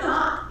 because we're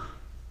not.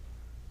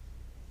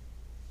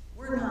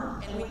 We're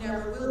not, and we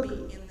never will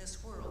be in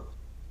this world.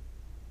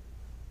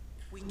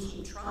 We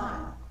keep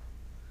trying.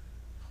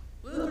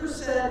 Luther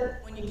said,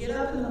 when you get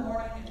up in the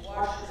morning and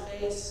wash your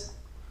face,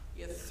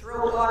 you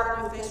throw water in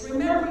your face,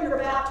 remember your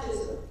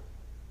baptism.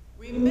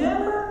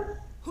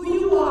 Remember who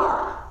you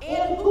are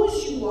and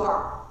whose you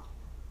are.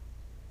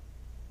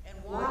 And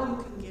why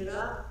you can get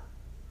up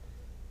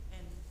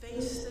and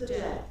face the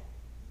day,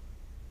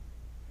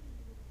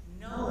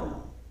 knowing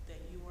that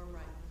you are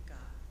right with God.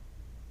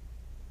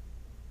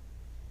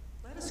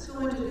 Let us go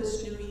into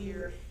this new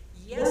year.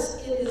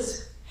 Yes,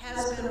 it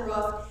has been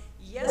rough.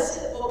 Yes,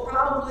 it will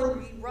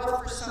probably be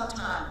rough for some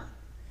time.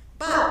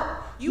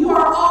 But you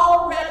are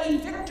already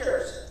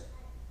victors.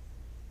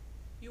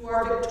 You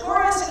are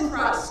victorious in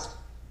Christ.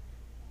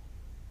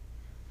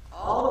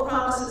 All the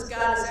promises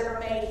God has ever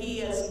made, he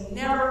has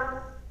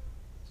never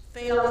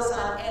failed us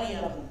on any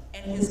of them.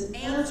 And his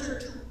answer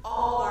to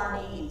all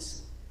our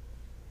needs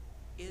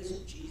is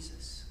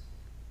Jesus.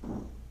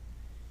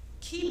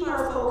 Keep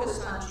our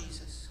focus on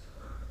Jesus.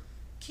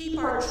 Keep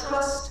our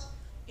trust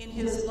in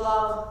his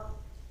love,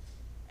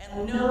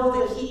 and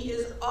know that he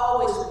is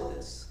always with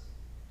us,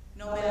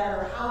 no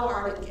matter how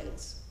hard it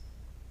gets.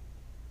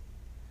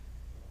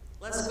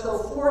 Let's go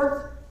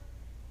forth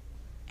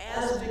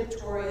as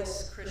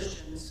victorious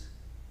Christians,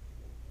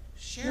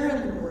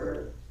 sharing the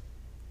word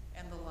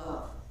and the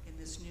love in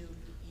this new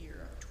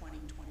year of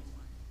 2021.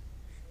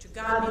 To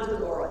God be the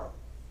glory.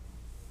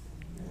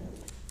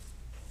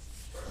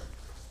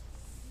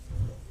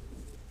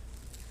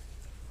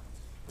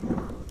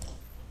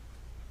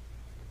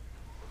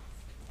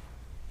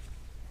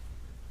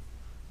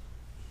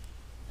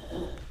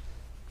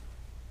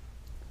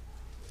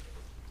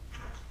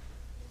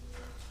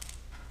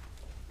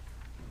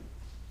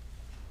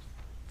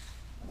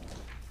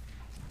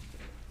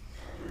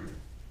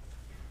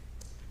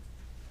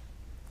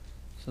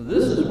 So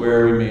this is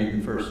where we made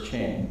the first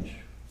change.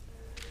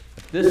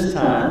 At this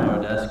time, I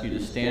would ask you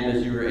to stand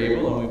as you are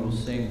able, and we will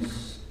sing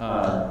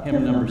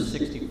hymn number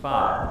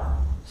 65,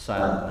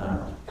 Silent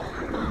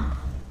Night.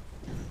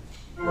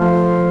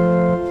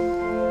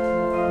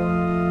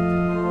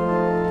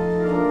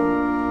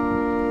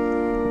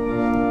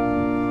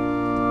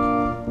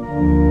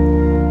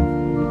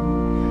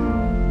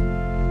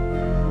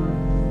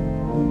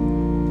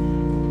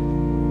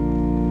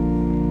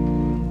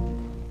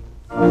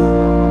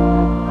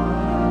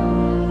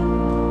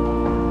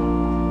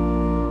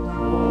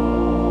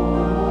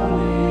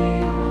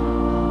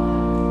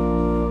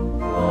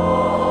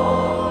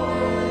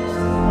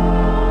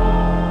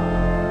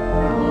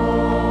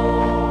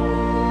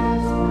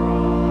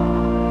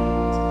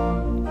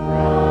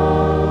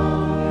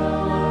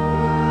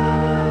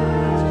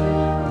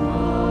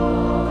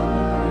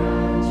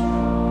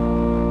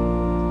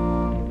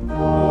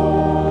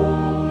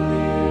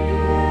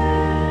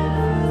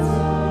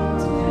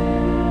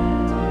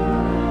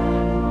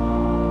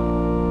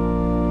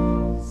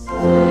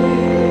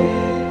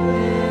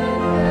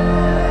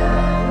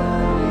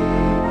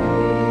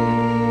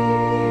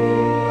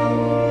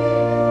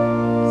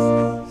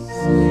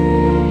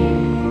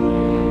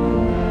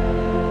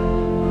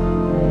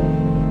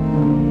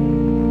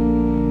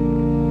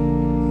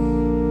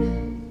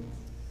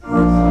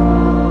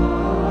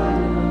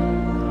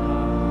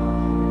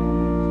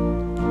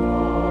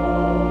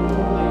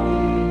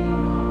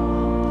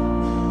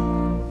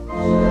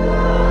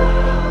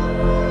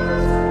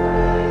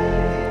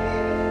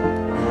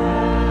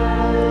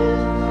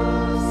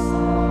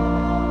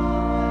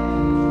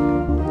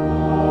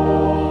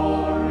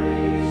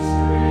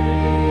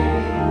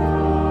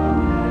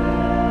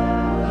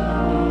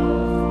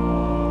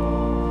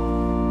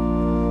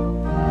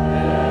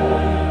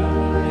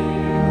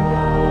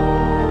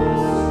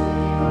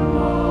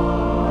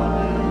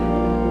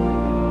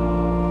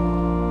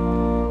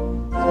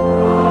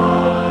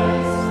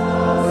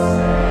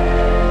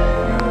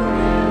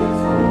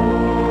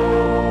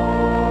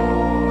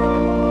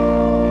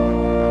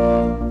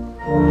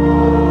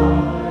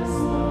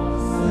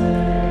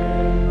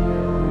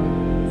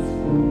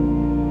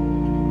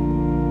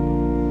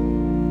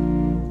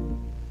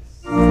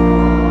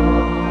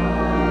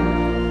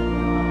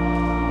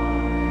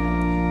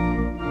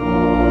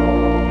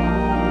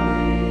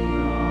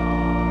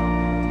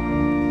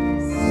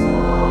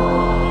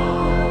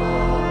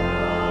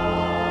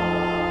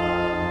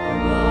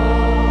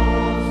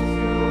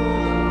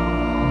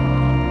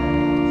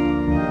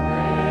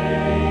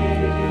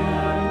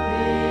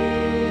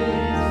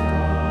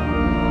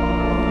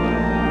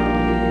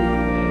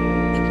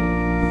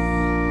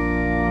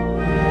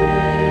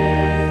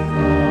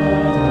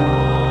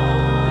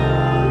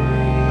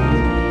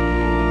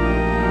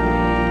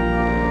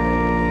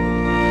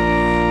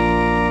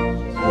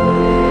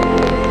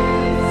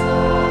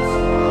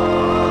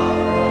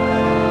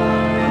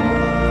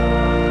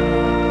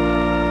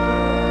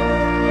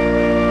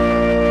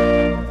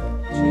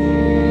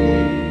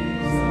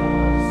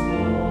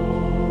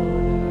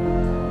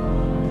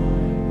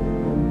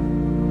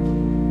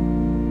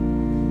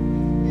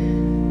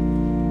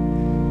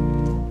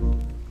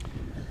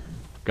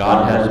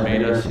 God has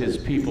made us his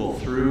people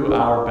through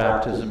our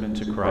baptism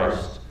into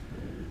Christ.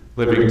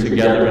 Living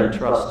together in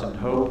trust and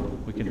hope,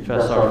 we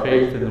confess our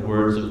faith in the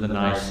words of the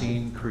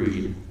Nicene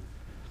Creed.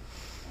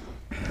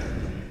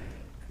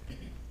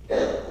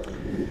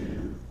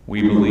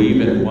 We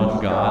believe in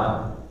one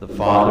God, the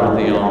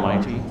Father, the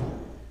Almighty,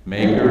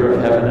 maker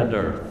of heaven and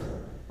earth,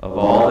 of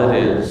all that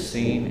is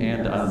seen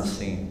and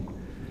unseen.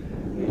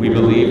 We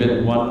believe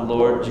in one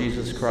Lord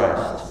Jesus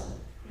Christ,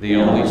 the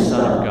only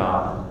Son of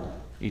God,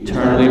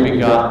 eternally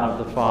begotten of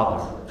the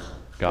Father,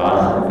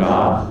 God from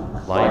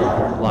God, light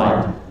from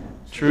light,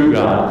 true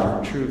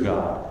God from true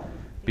God,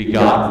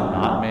 begotten,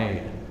 not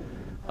made,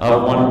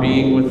 of one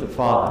being with the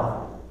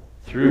Father.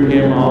 Through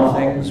him all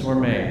things were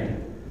made.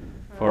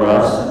 For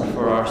us and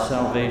for our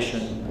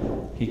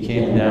salvation, he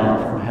came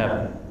down from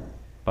heaven.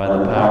 By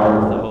the power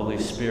of the Holy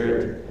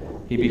Spirit,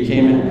 he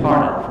became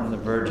incarnate from the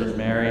Virgin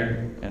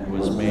Mary and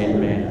was made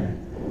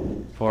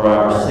man. For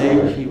our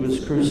sake, he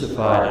was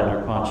crucified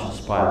under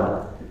Pontius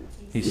Pilate.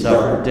 He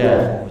suffered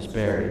death and was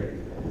buried.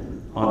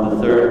 On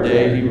the third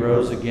day, he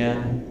rose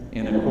again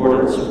in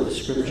accordance with the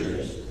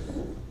Scriptures.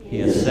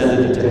 He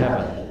ascended into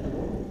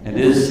heaven and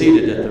is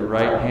seated at the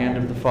right hand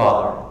of the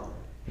Father.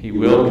 He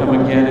will come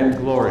again in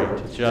glory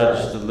to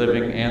judge the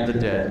living and the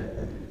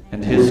dead,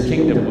 and his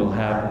kingdom will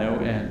have no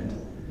end.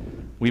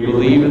 We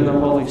believe in the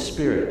Holy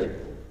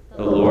Spirit,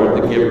 the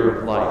Lord, the giver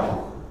of life,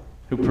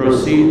 who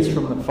proceeds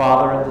from the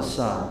Father and the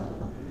Son.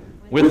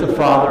 With the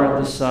Father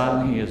and the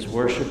Son, he is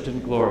worshipped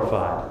and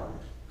glorified.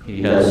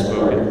 He has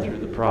spoken through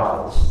the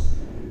prophets.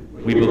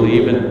 We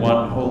believe in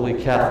one holy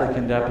Catholic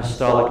and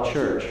Apostolic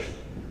Church.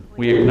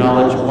 We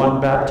acknowledge one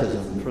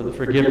baptism for the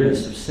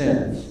forgiveness of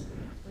sins.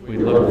 We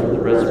look for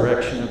the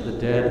resurrection of the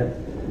dead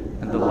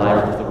and the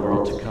life of the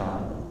world to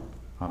come.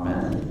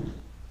 Amen.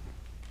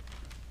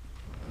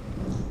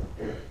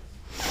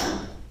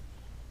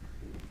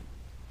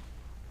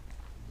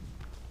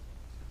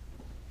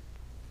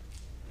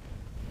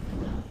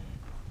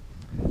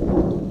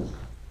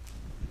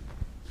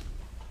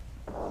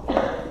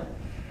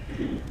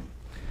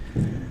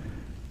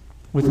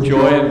 With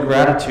joy and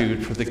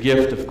gratitude for the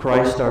gift of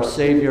Christ our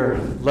Savior,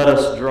 let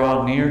us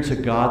draw near to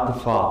God the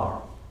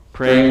Father,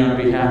 praying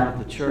on behalf of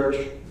the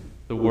Church,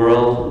 the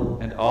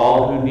world, and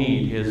all who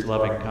need his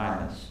loving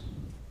kindness.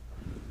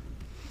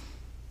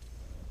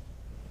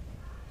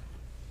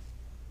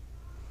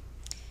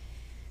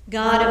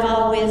 God of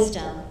all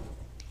wisdom,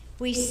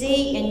 we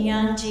see in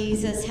young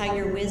Jesus how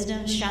your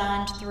wisdom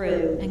shined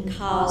through and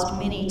caused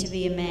many to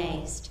be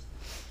amazed.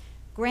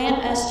 Grant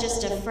us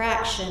just a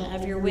fraction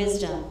of your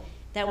wisdom,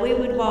 that we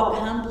would walk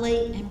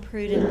humbly and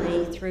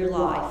prudently through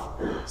life,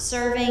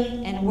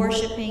 serving and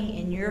worshiping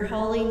in your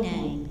holy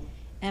name,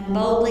 and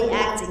boldly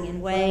acting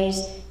in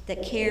ways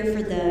that care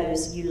for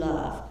those you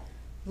love.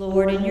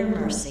 Lord, in your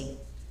mercy,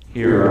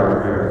 hear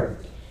our prayer.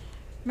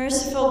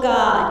 Merciful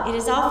God, it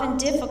is often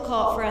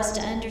difficult for us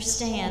to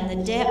understand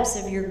the depths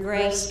of your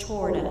grace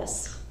toward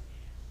us.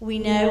 We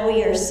know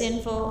we are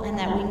sinful and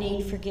that we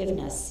need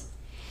forgiveness,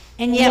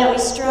 and yet we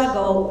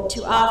struggle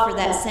to offer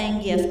that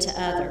same gift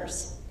to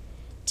others.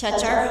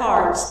 Touch our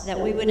hearts that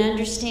we would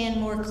understand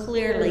more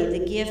clearly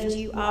the gift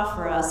you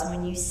offer us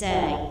when you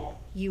say,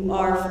 you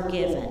are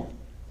forgiven.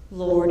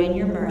 Lord, in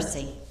your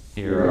mercy,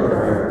 hear our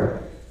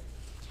prayer.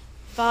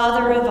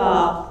 Father of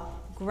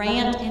all,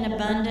 grant in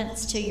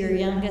abundance to your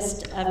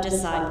youngest of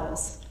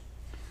disciples.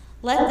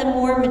 Let the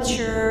more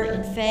mature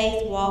in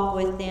faith walk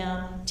with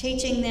them,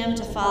 teaching them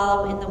to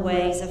follow in the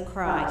ways of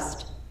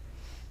Christ.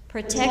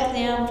 Protect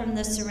them from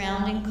the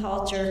surrounding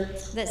culture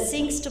that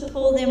seeks to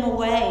pull them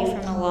away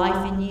from a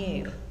life in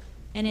you,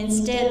 and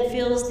instead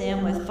fills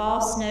them with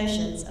false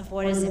notions of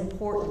what is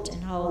important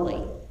and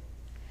holy.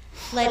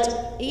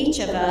 Let each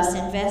of us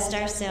invest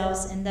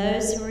ourselves in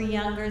those who are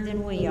younger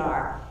than we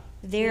are,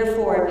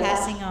 therefore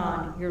passing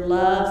on your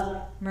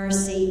love,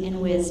 mercy,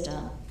 and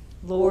wisdom.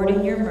 Lord,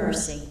 in your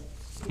mercy,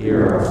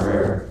 hear our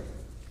prayer.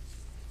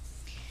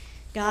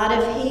 God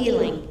of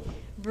healing,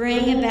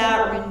 bring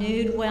about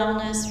renewed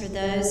wellness for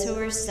those who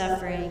are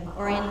suffering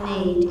or in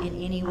need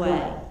in any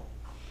way.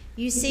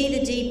 You see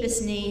the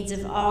deepest needs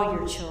of all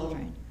your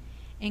children.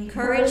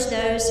 Encourage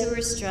those who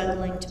are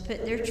struggling to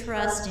put their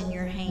trust in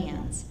your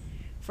hands,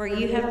 for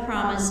you have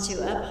promised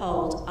to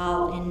uphold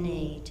all in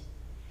need.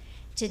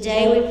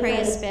 Today we pray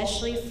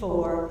especially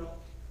for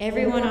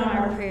everyone on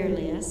our prayer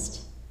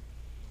list,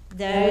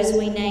 those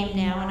we name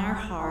now in our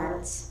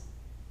hearts,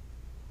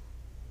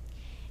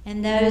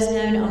 and those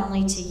known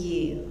only to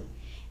you.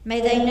 May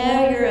they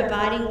know your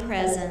abiding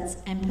presence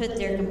and put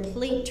their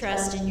complete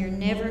trust in your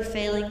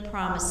never-failing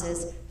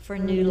promises for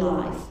new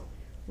life.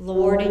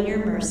 Lord, in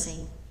your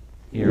mercy,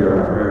 hear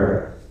our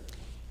prayer.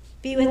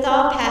 Be with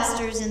all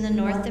pastors in the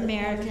North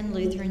American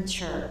Lutheran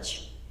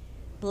Church.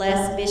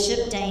 Bless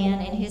Bishop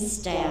Dan and his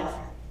staff,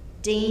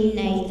 Dean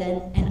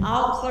Nathan, and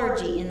all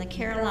clergy in the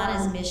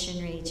Carolinas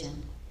Mission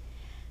region.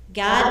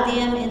 Guide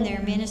them in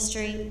their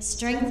ministry,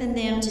 strengthen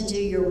them to do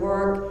your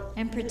work,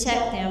 and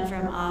protect them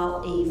from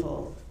all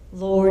evil.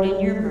 Lord, in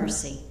your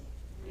mercy,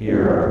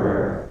 hear our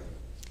prayer.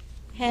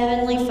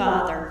 Heavenly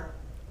Father,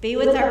 Be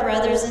with our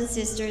brothers and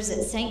sisters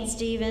at St.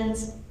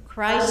 Stephen's,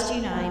 Christ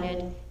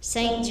United,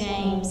 St.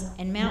 James,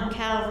 and Mount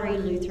Calvary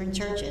Lutheran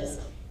churches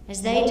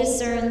as they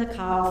discern the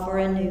call for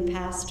a new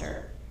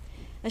pastor.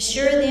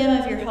 Assure them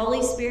of your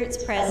Holy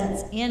Spirit's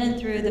presence in and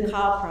through the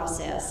call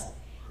process,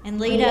 and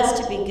lead us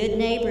to be good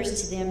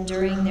neighbors to them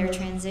during their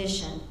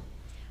transition.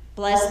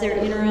 Bless their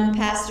interim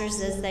pastors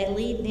as they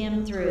lead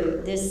them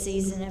through this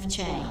season of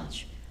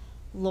change.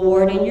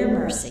 Lord, in your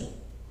mercy,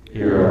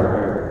 hear our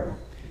prayer.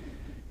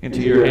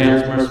 Into your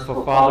hands,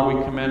 merciful Father,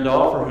 we commend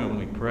all for whom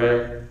we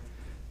pray,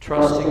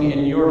 trusting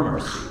in your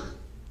mercy,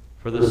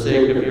 for the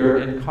sake of your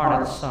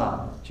incarnate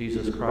Son,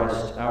 Jesus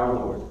Christ our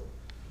Lord.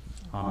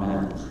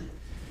 Amen.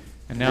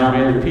 And now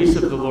may the peace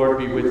of the Lord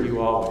be with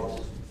you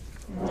always.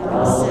 and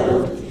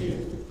also with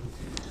you.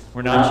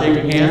 We're not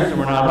shaking hands and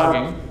we're not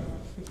hugging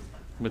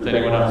with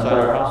anyone outside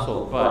our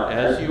household, but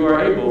as you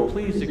are able,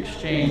 please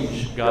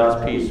exchange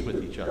God's peace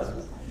with each other.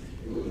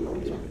 Peace be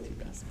with you,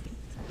 Beth.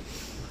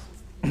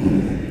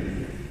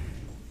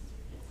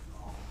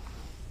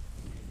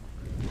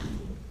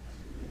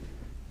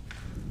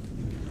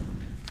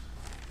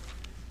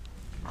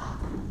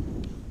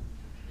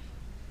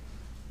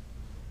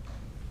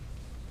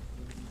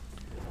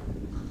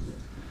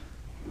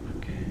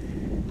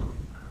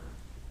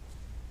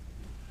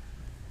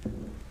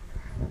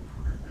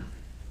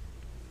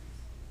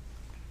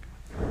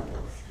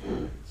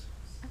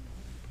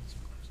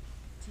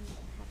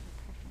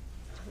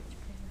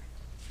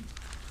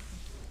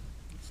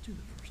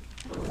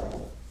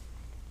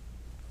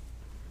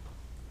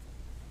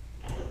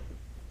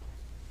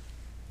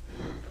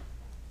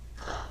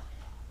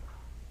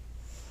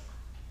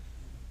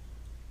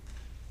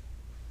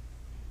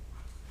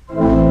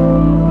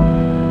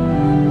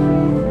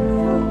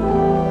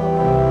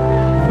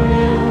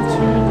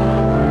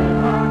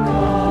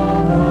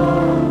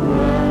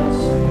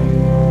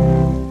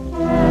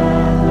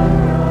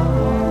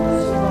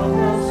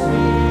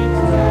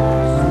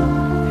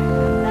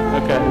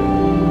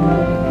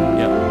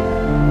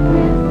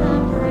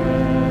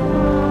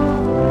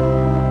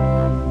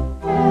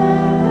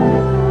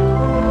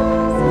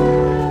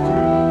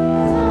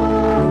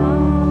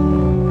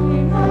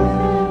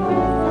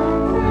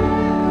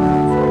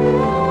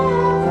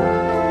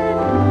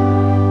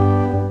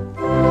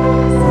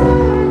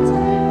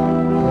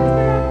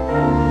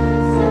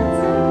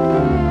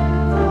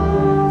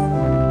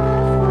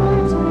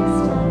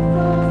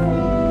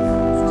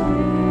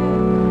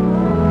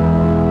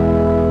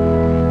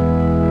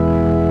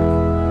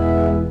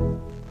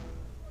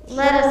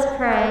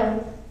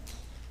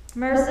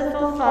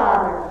 Merciful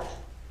Father,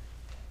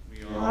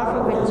 We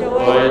offer with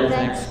joy and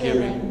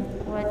thanksgiving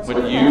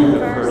what you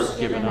have first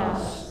given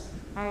us,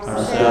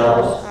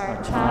 ourselves,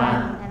 our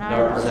time, and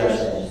our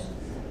possessions,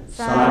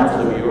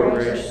 signs of your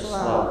gracious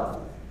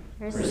love.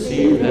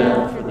 Receive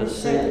them for the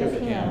sake of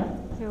him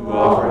who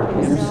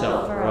offered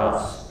himself for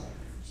us,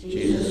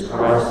 Jesus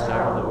Christ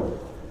our Lord.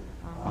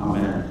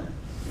 Amen.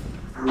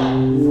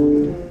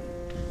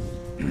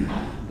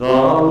 The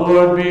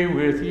Lord be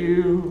with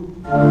you.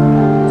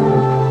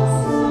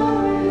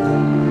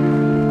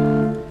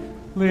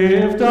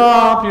 Lift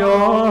up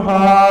your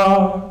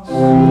hearts.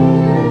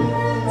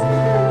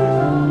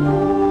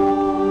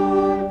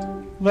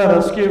 Let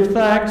us give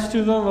thanks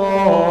to the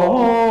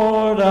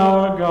Lord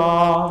our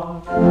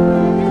God.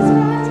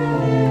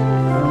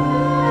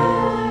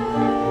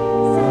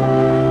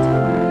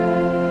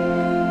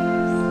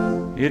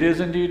 It is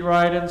indeed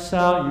right and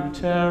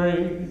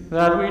salutary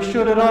that we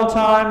should at all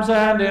times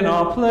and in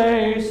all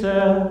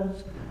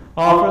places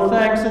offer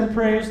thanks and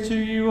praise to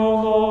you,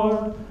 O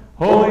Lord,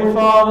 Holy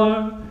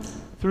Father,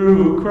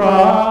 through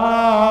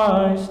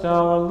Christ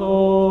our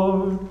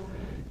Lord.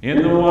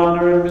 In the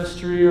wonder and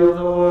mystery of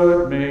the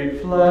Word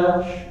made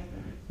flesh,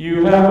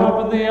 you have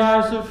opened the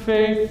eyes of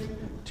faith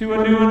to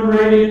a new and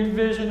radiant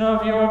vision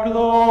of your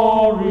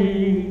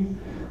glory,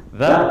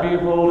 that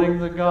beholding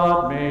the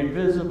God made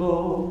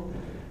visible,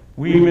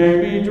 we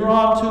may be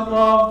drawn to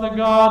love the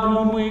God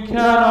whom we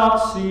cannot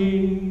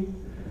see,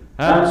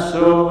 and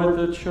so with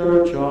the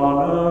church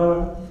on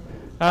earth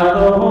and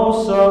the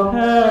hosts of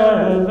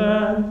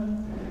heaven,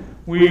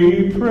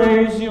 we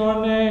praise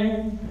your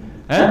name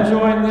and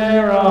join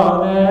their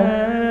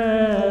unending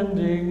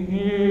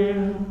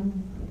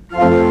hymn.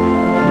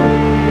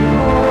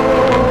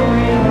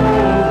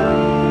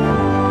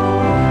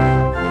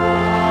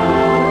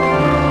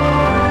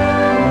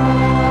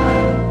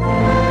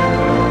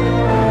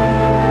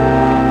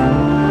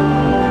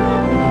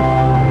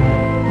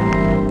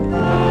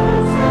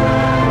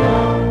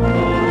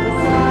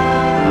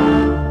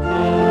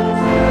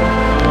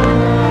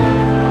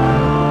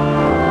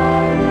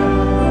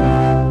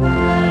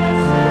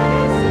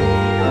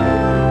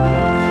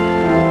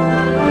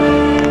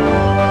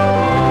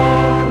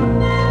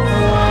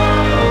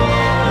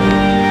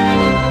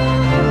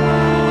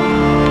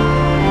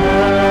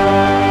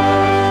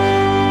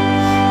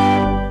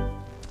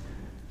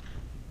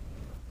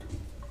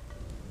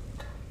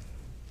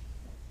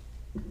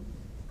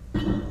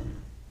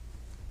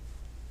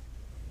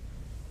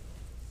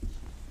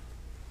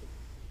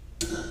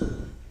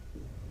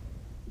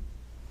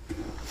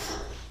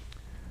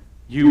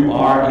 You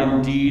are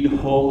indeed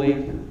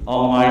holy,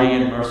 almighty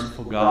and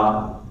merciful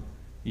God.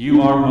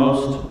 You are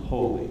most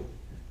holy,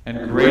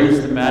 and great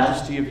is the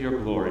majesty of your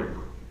glory.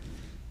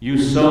 You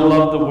so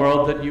loved the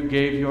world that you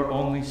gave your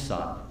only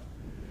Son,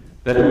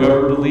 that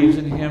whoever believes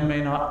in him may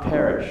not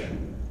perish,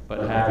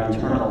 but have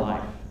eternal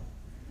life.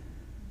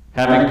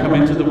 Having come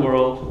into the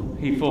world,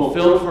 he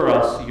fulfilled for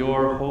us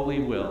your holy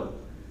will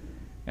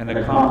and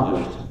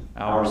accomplished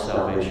our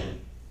salvation.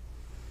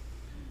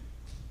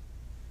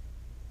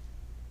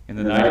 In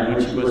the night in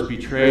which he was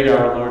betrayed,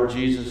 our Lord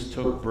Jesus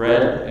took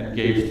bread and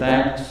gave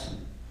thanks,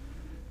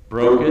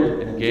 broke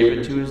it, and gave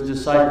it to his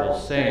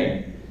disciples,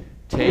 saying,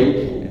 "Take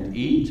and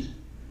eat.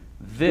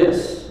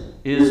 This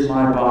is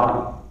my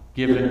body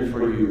given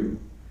for you.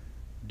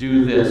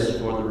 Do this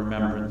for the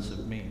remembrance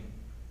of me."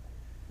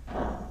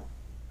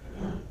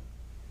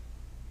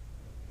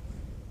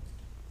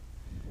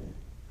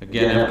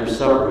 Again, after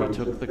supper, he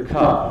took the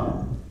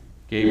cup,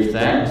 gave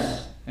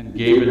thanks, and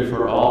gave it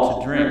for all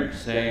to drink,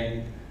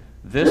 saying,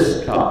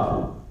 "This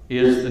cup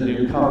is the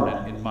new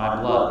covenant in my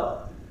blood,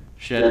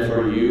 shed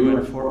for you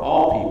and for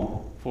all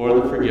people for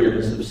the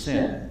forgiveness of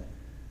sin.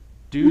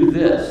 Do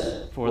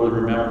this for the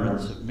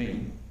remembrance of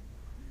me."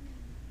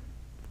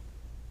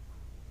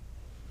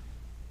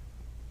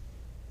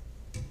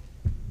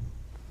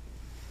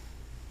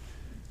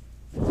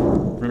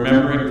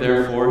 Remembering,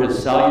 therefore, his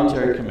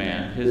salutary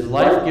command, his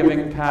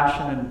life-giving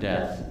passion and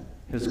death,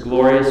 his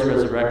glorious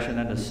resurrection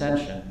and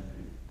ascension,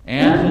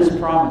 and his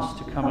promise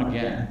to come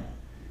again,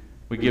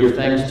 we give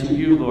thanks to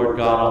you, Lord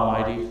God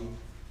Almighty,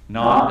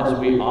 not as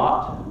we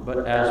ought,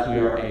 but as we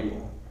are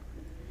able.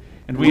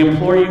 And we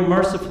implore you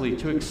mercifully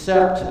to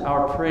accept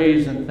our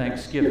praise and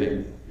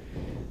thanksgiving,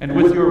 and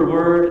with your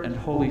word and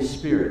Holy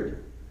Spirit,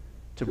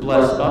 to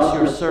bless us,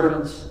 your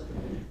servants,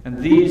 and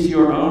these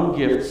your own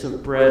gifts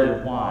of bread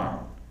and wine,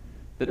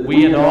 that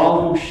we and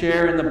all who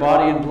share in the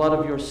body and blood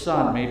of your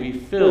Son may be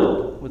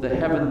filled with a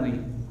heavenly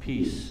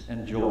peace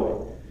and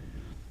joy,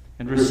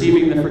 and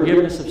receiving the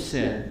forgiveness of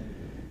sin,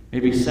 may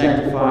be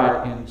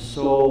sanctified in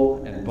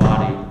soul and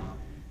body,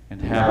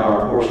 and have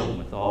our portion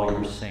with all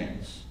your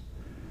saints.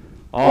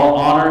 All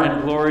honor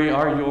and glory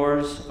are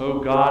yours, O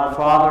God,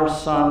 Father,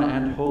 Son,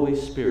 and Holy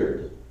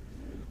Spirit,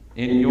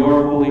 in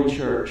your holy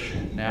church,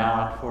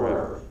 now and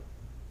forever.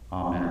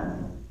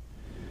 Amen.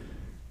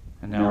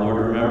 And now,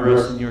 Lord, remember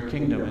us in your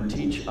kingdom and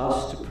teach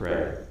us to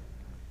pray.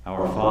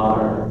 Our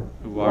Father,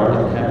 who art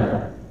in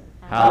heaven,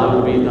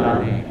 hallowed be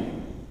thy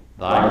name.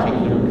 Thy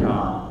kingdom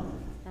come,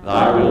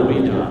 thy will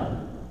be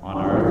done,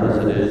 on earth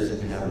as it is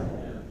in heaven.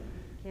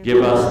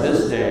 Give us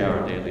this day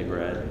our daily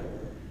bread,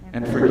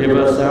 and forgive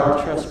us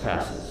our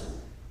trespasses,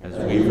 as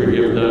we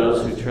forgive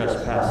those who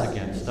trespass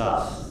against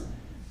us.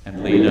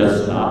 And lead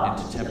us not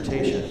into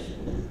temptation,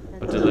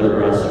 but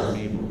deliver us from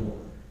evil.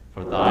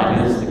 For thine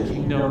is the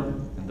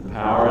kingdom, and the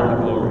power, and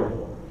the glory,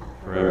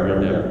 forever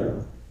and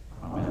ever.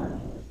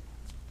 Amen.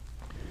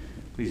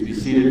 Please be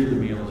seated, for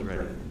the meal is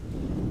ready.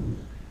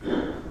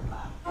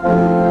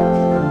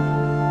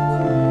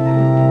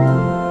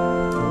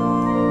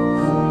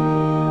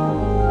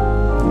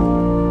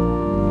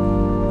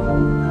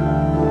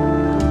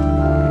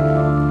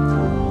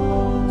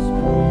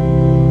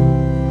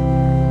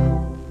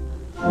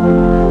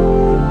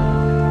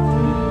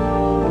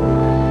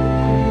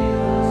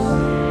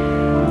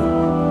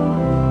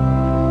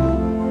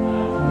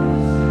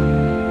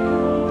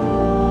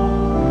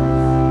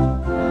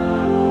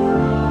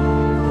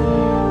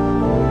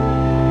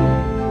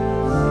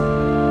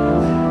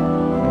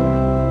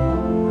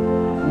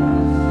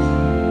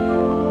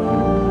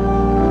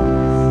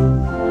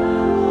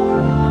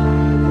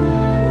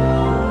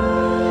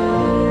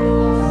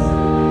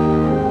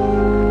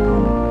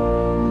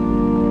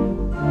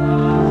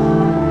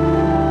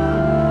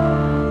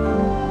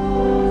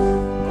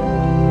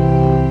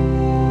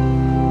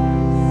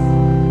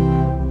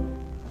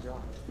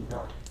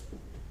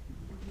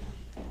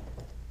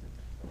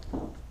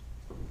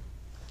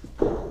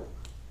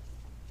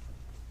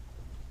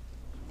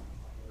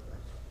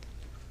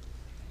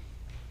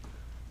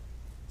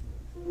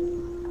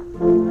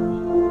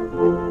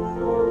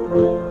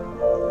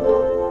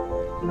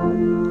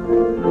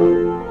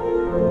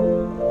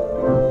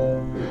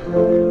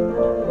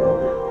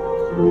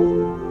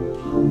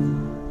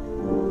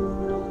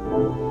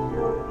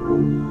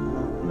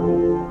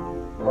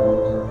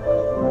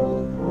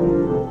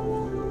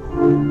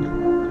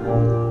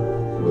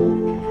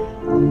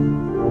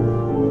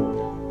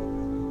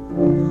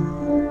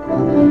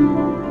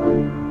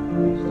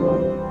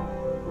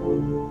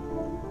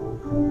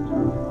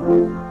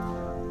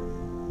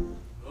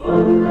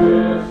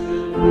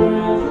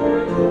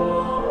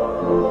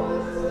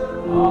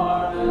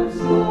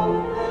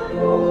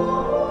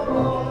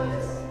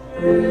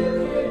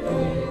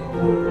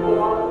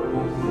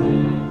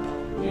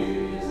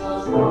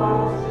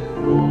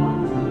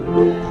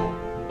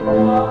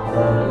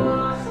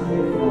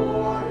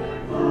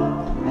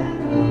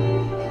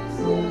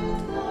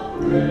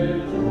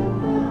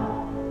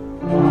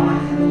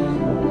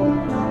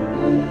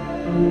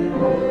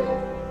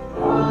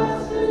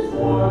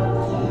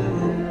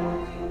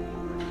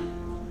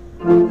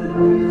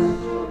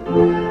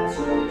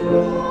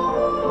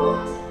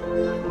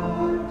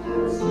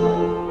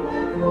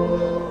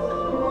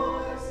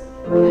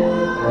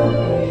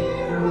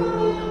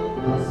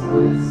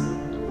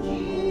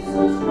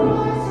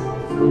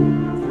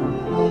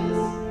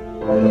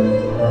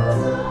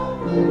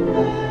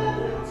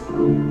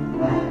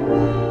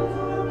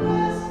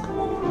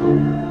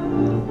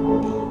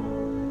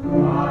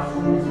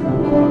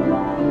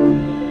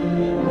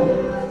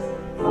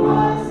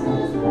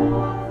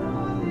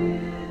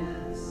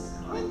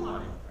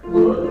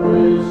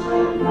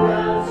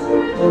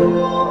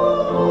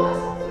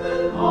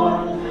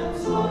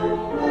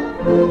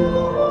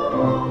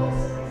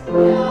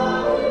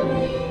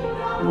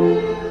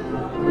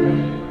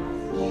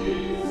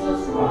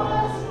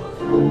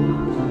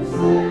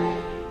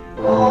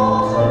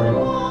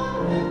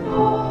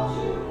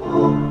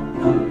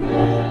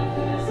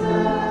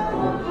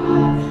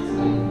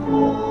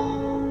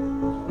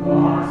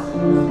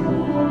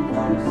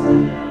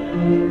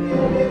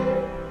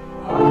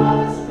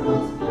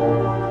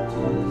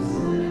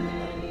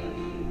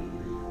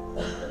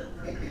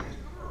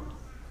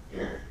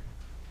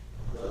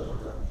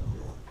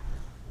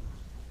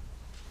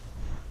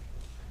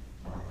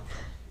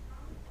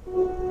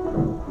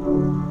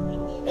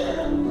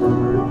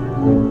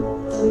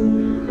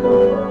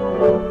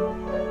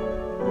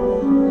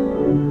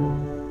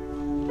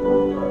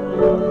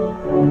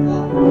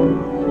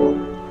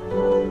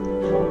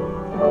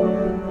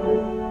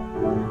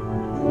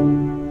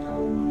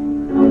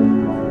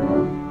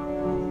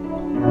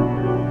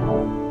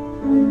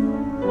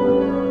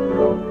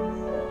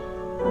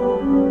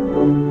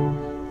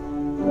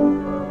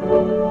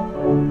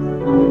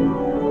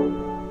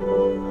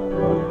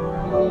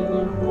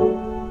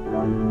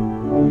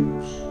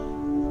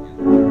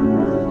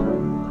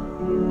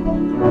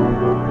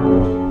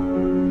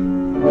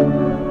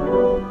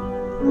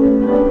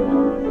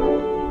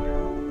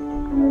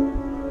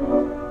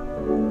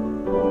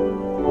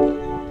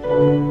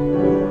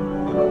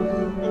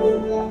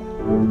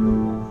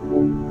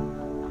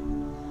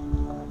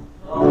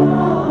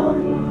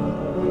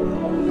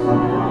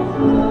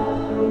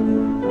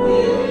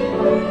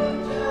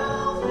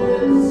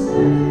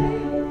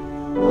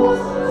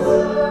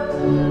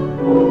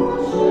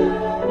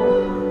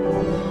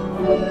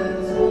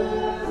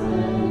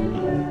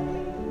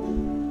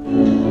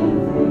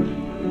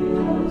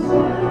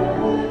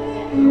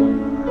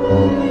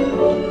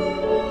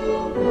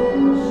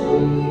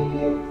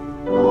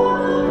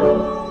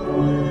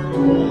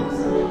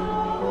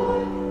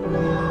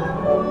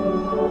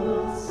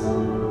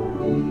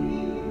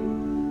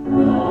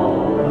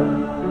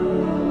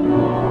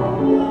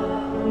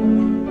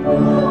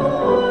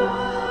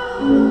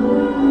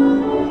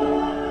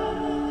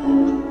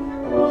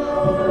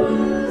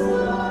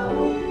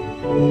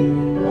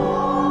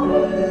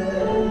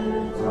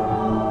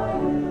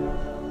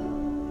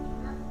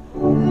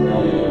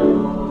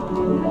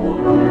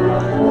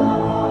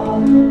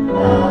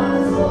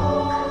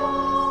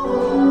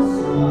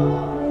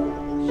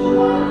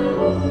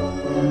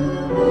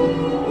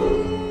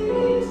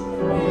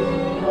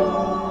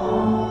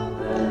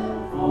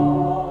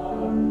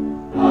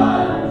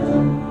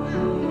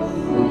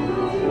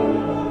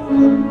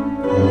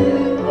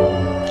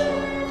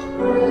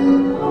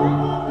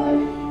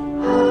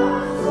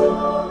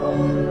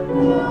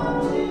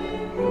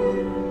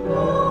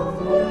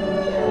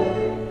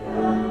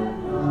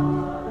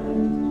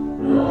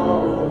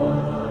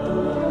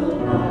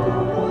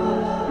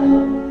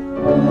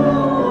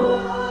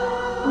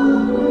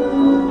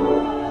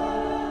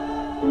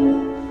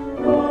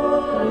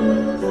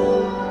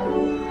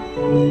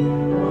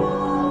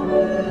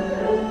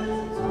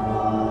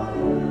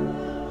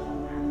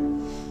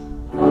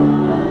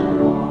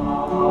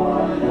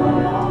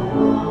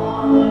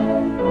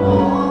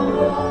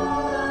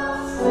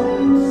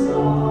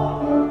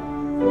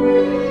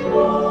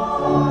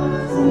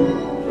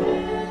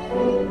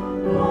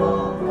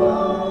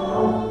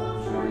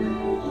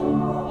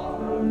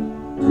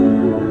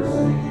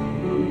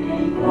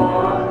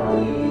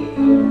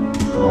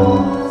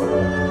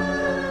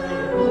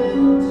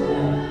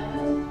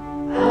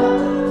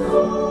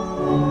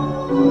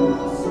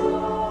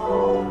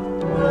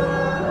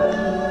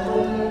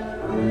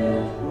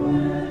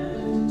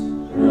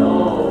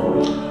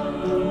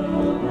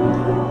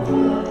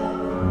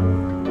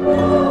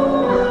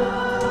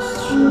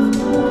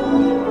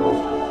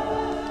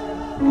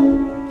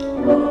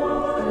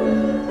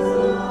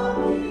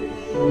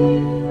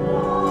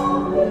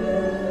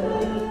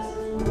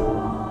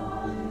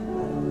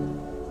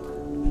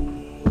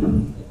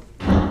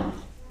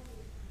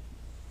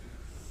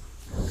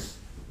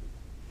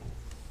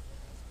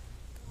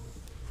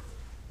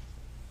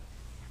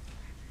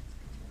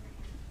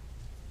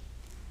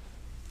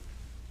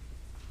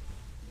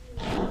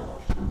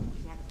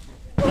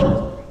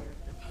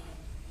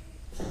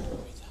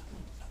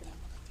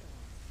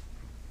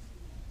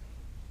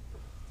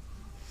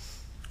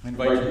 I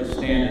invite you to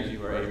stand as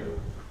you are able.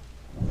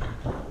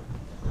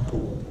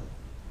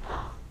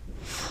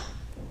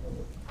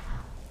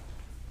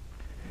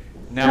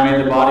 Now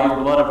may the body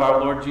and blood of our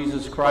Lord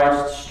Jesus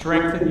Christ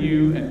strengthen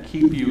you and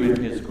keep you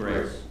in his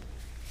grace.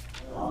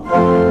 Lord,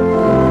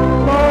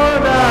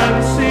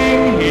 and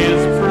sing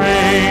his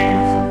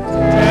praise.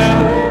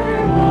 Tell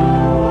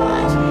everyone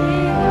what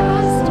he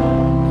has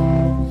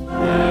done.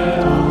 Let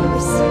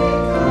us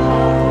sing,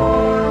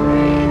 Lord,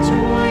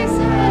 rejoice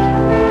and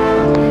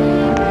gladly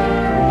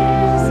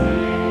praise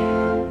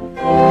him.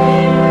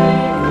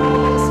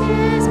 Miracles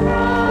his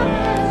bride.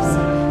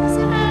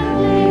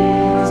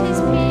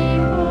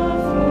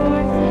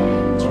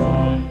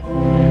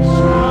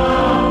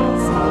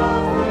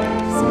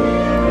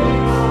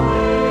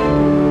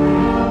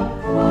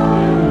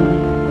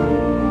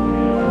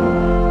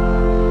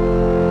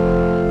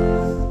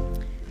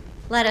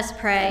 Let us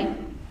pray.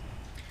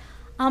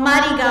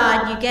 Almighty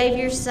God, you gave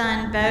your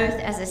Son both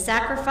as a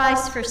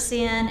sacrifice for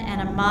sin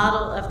and a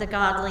model of the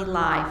godly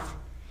life.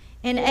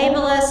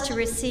 Enable us to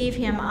receive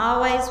him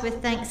always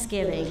with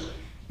thanksgiving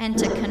and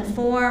to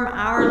conform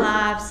our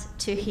lives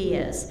to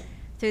his,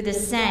 through the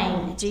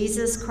same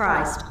Jesus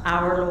Christ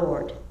our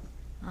Lord.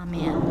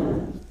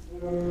 Amen.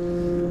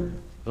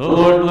 The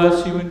Lord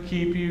bless you and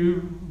keep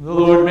you. The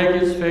Lord make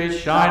his face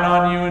shine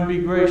on you and be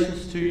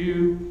gracious to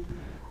you.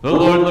 The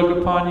Lord look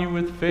upon you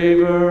with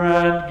favor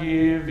and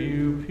give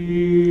you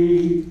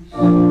peace.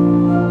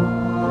 Amen.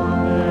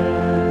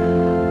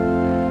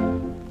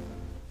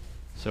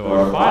 So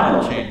our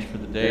final change for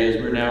the day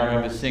is we're now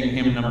going to sing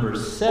hymn number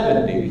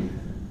 70,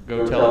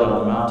 Go Tell It on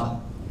the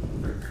Mountain.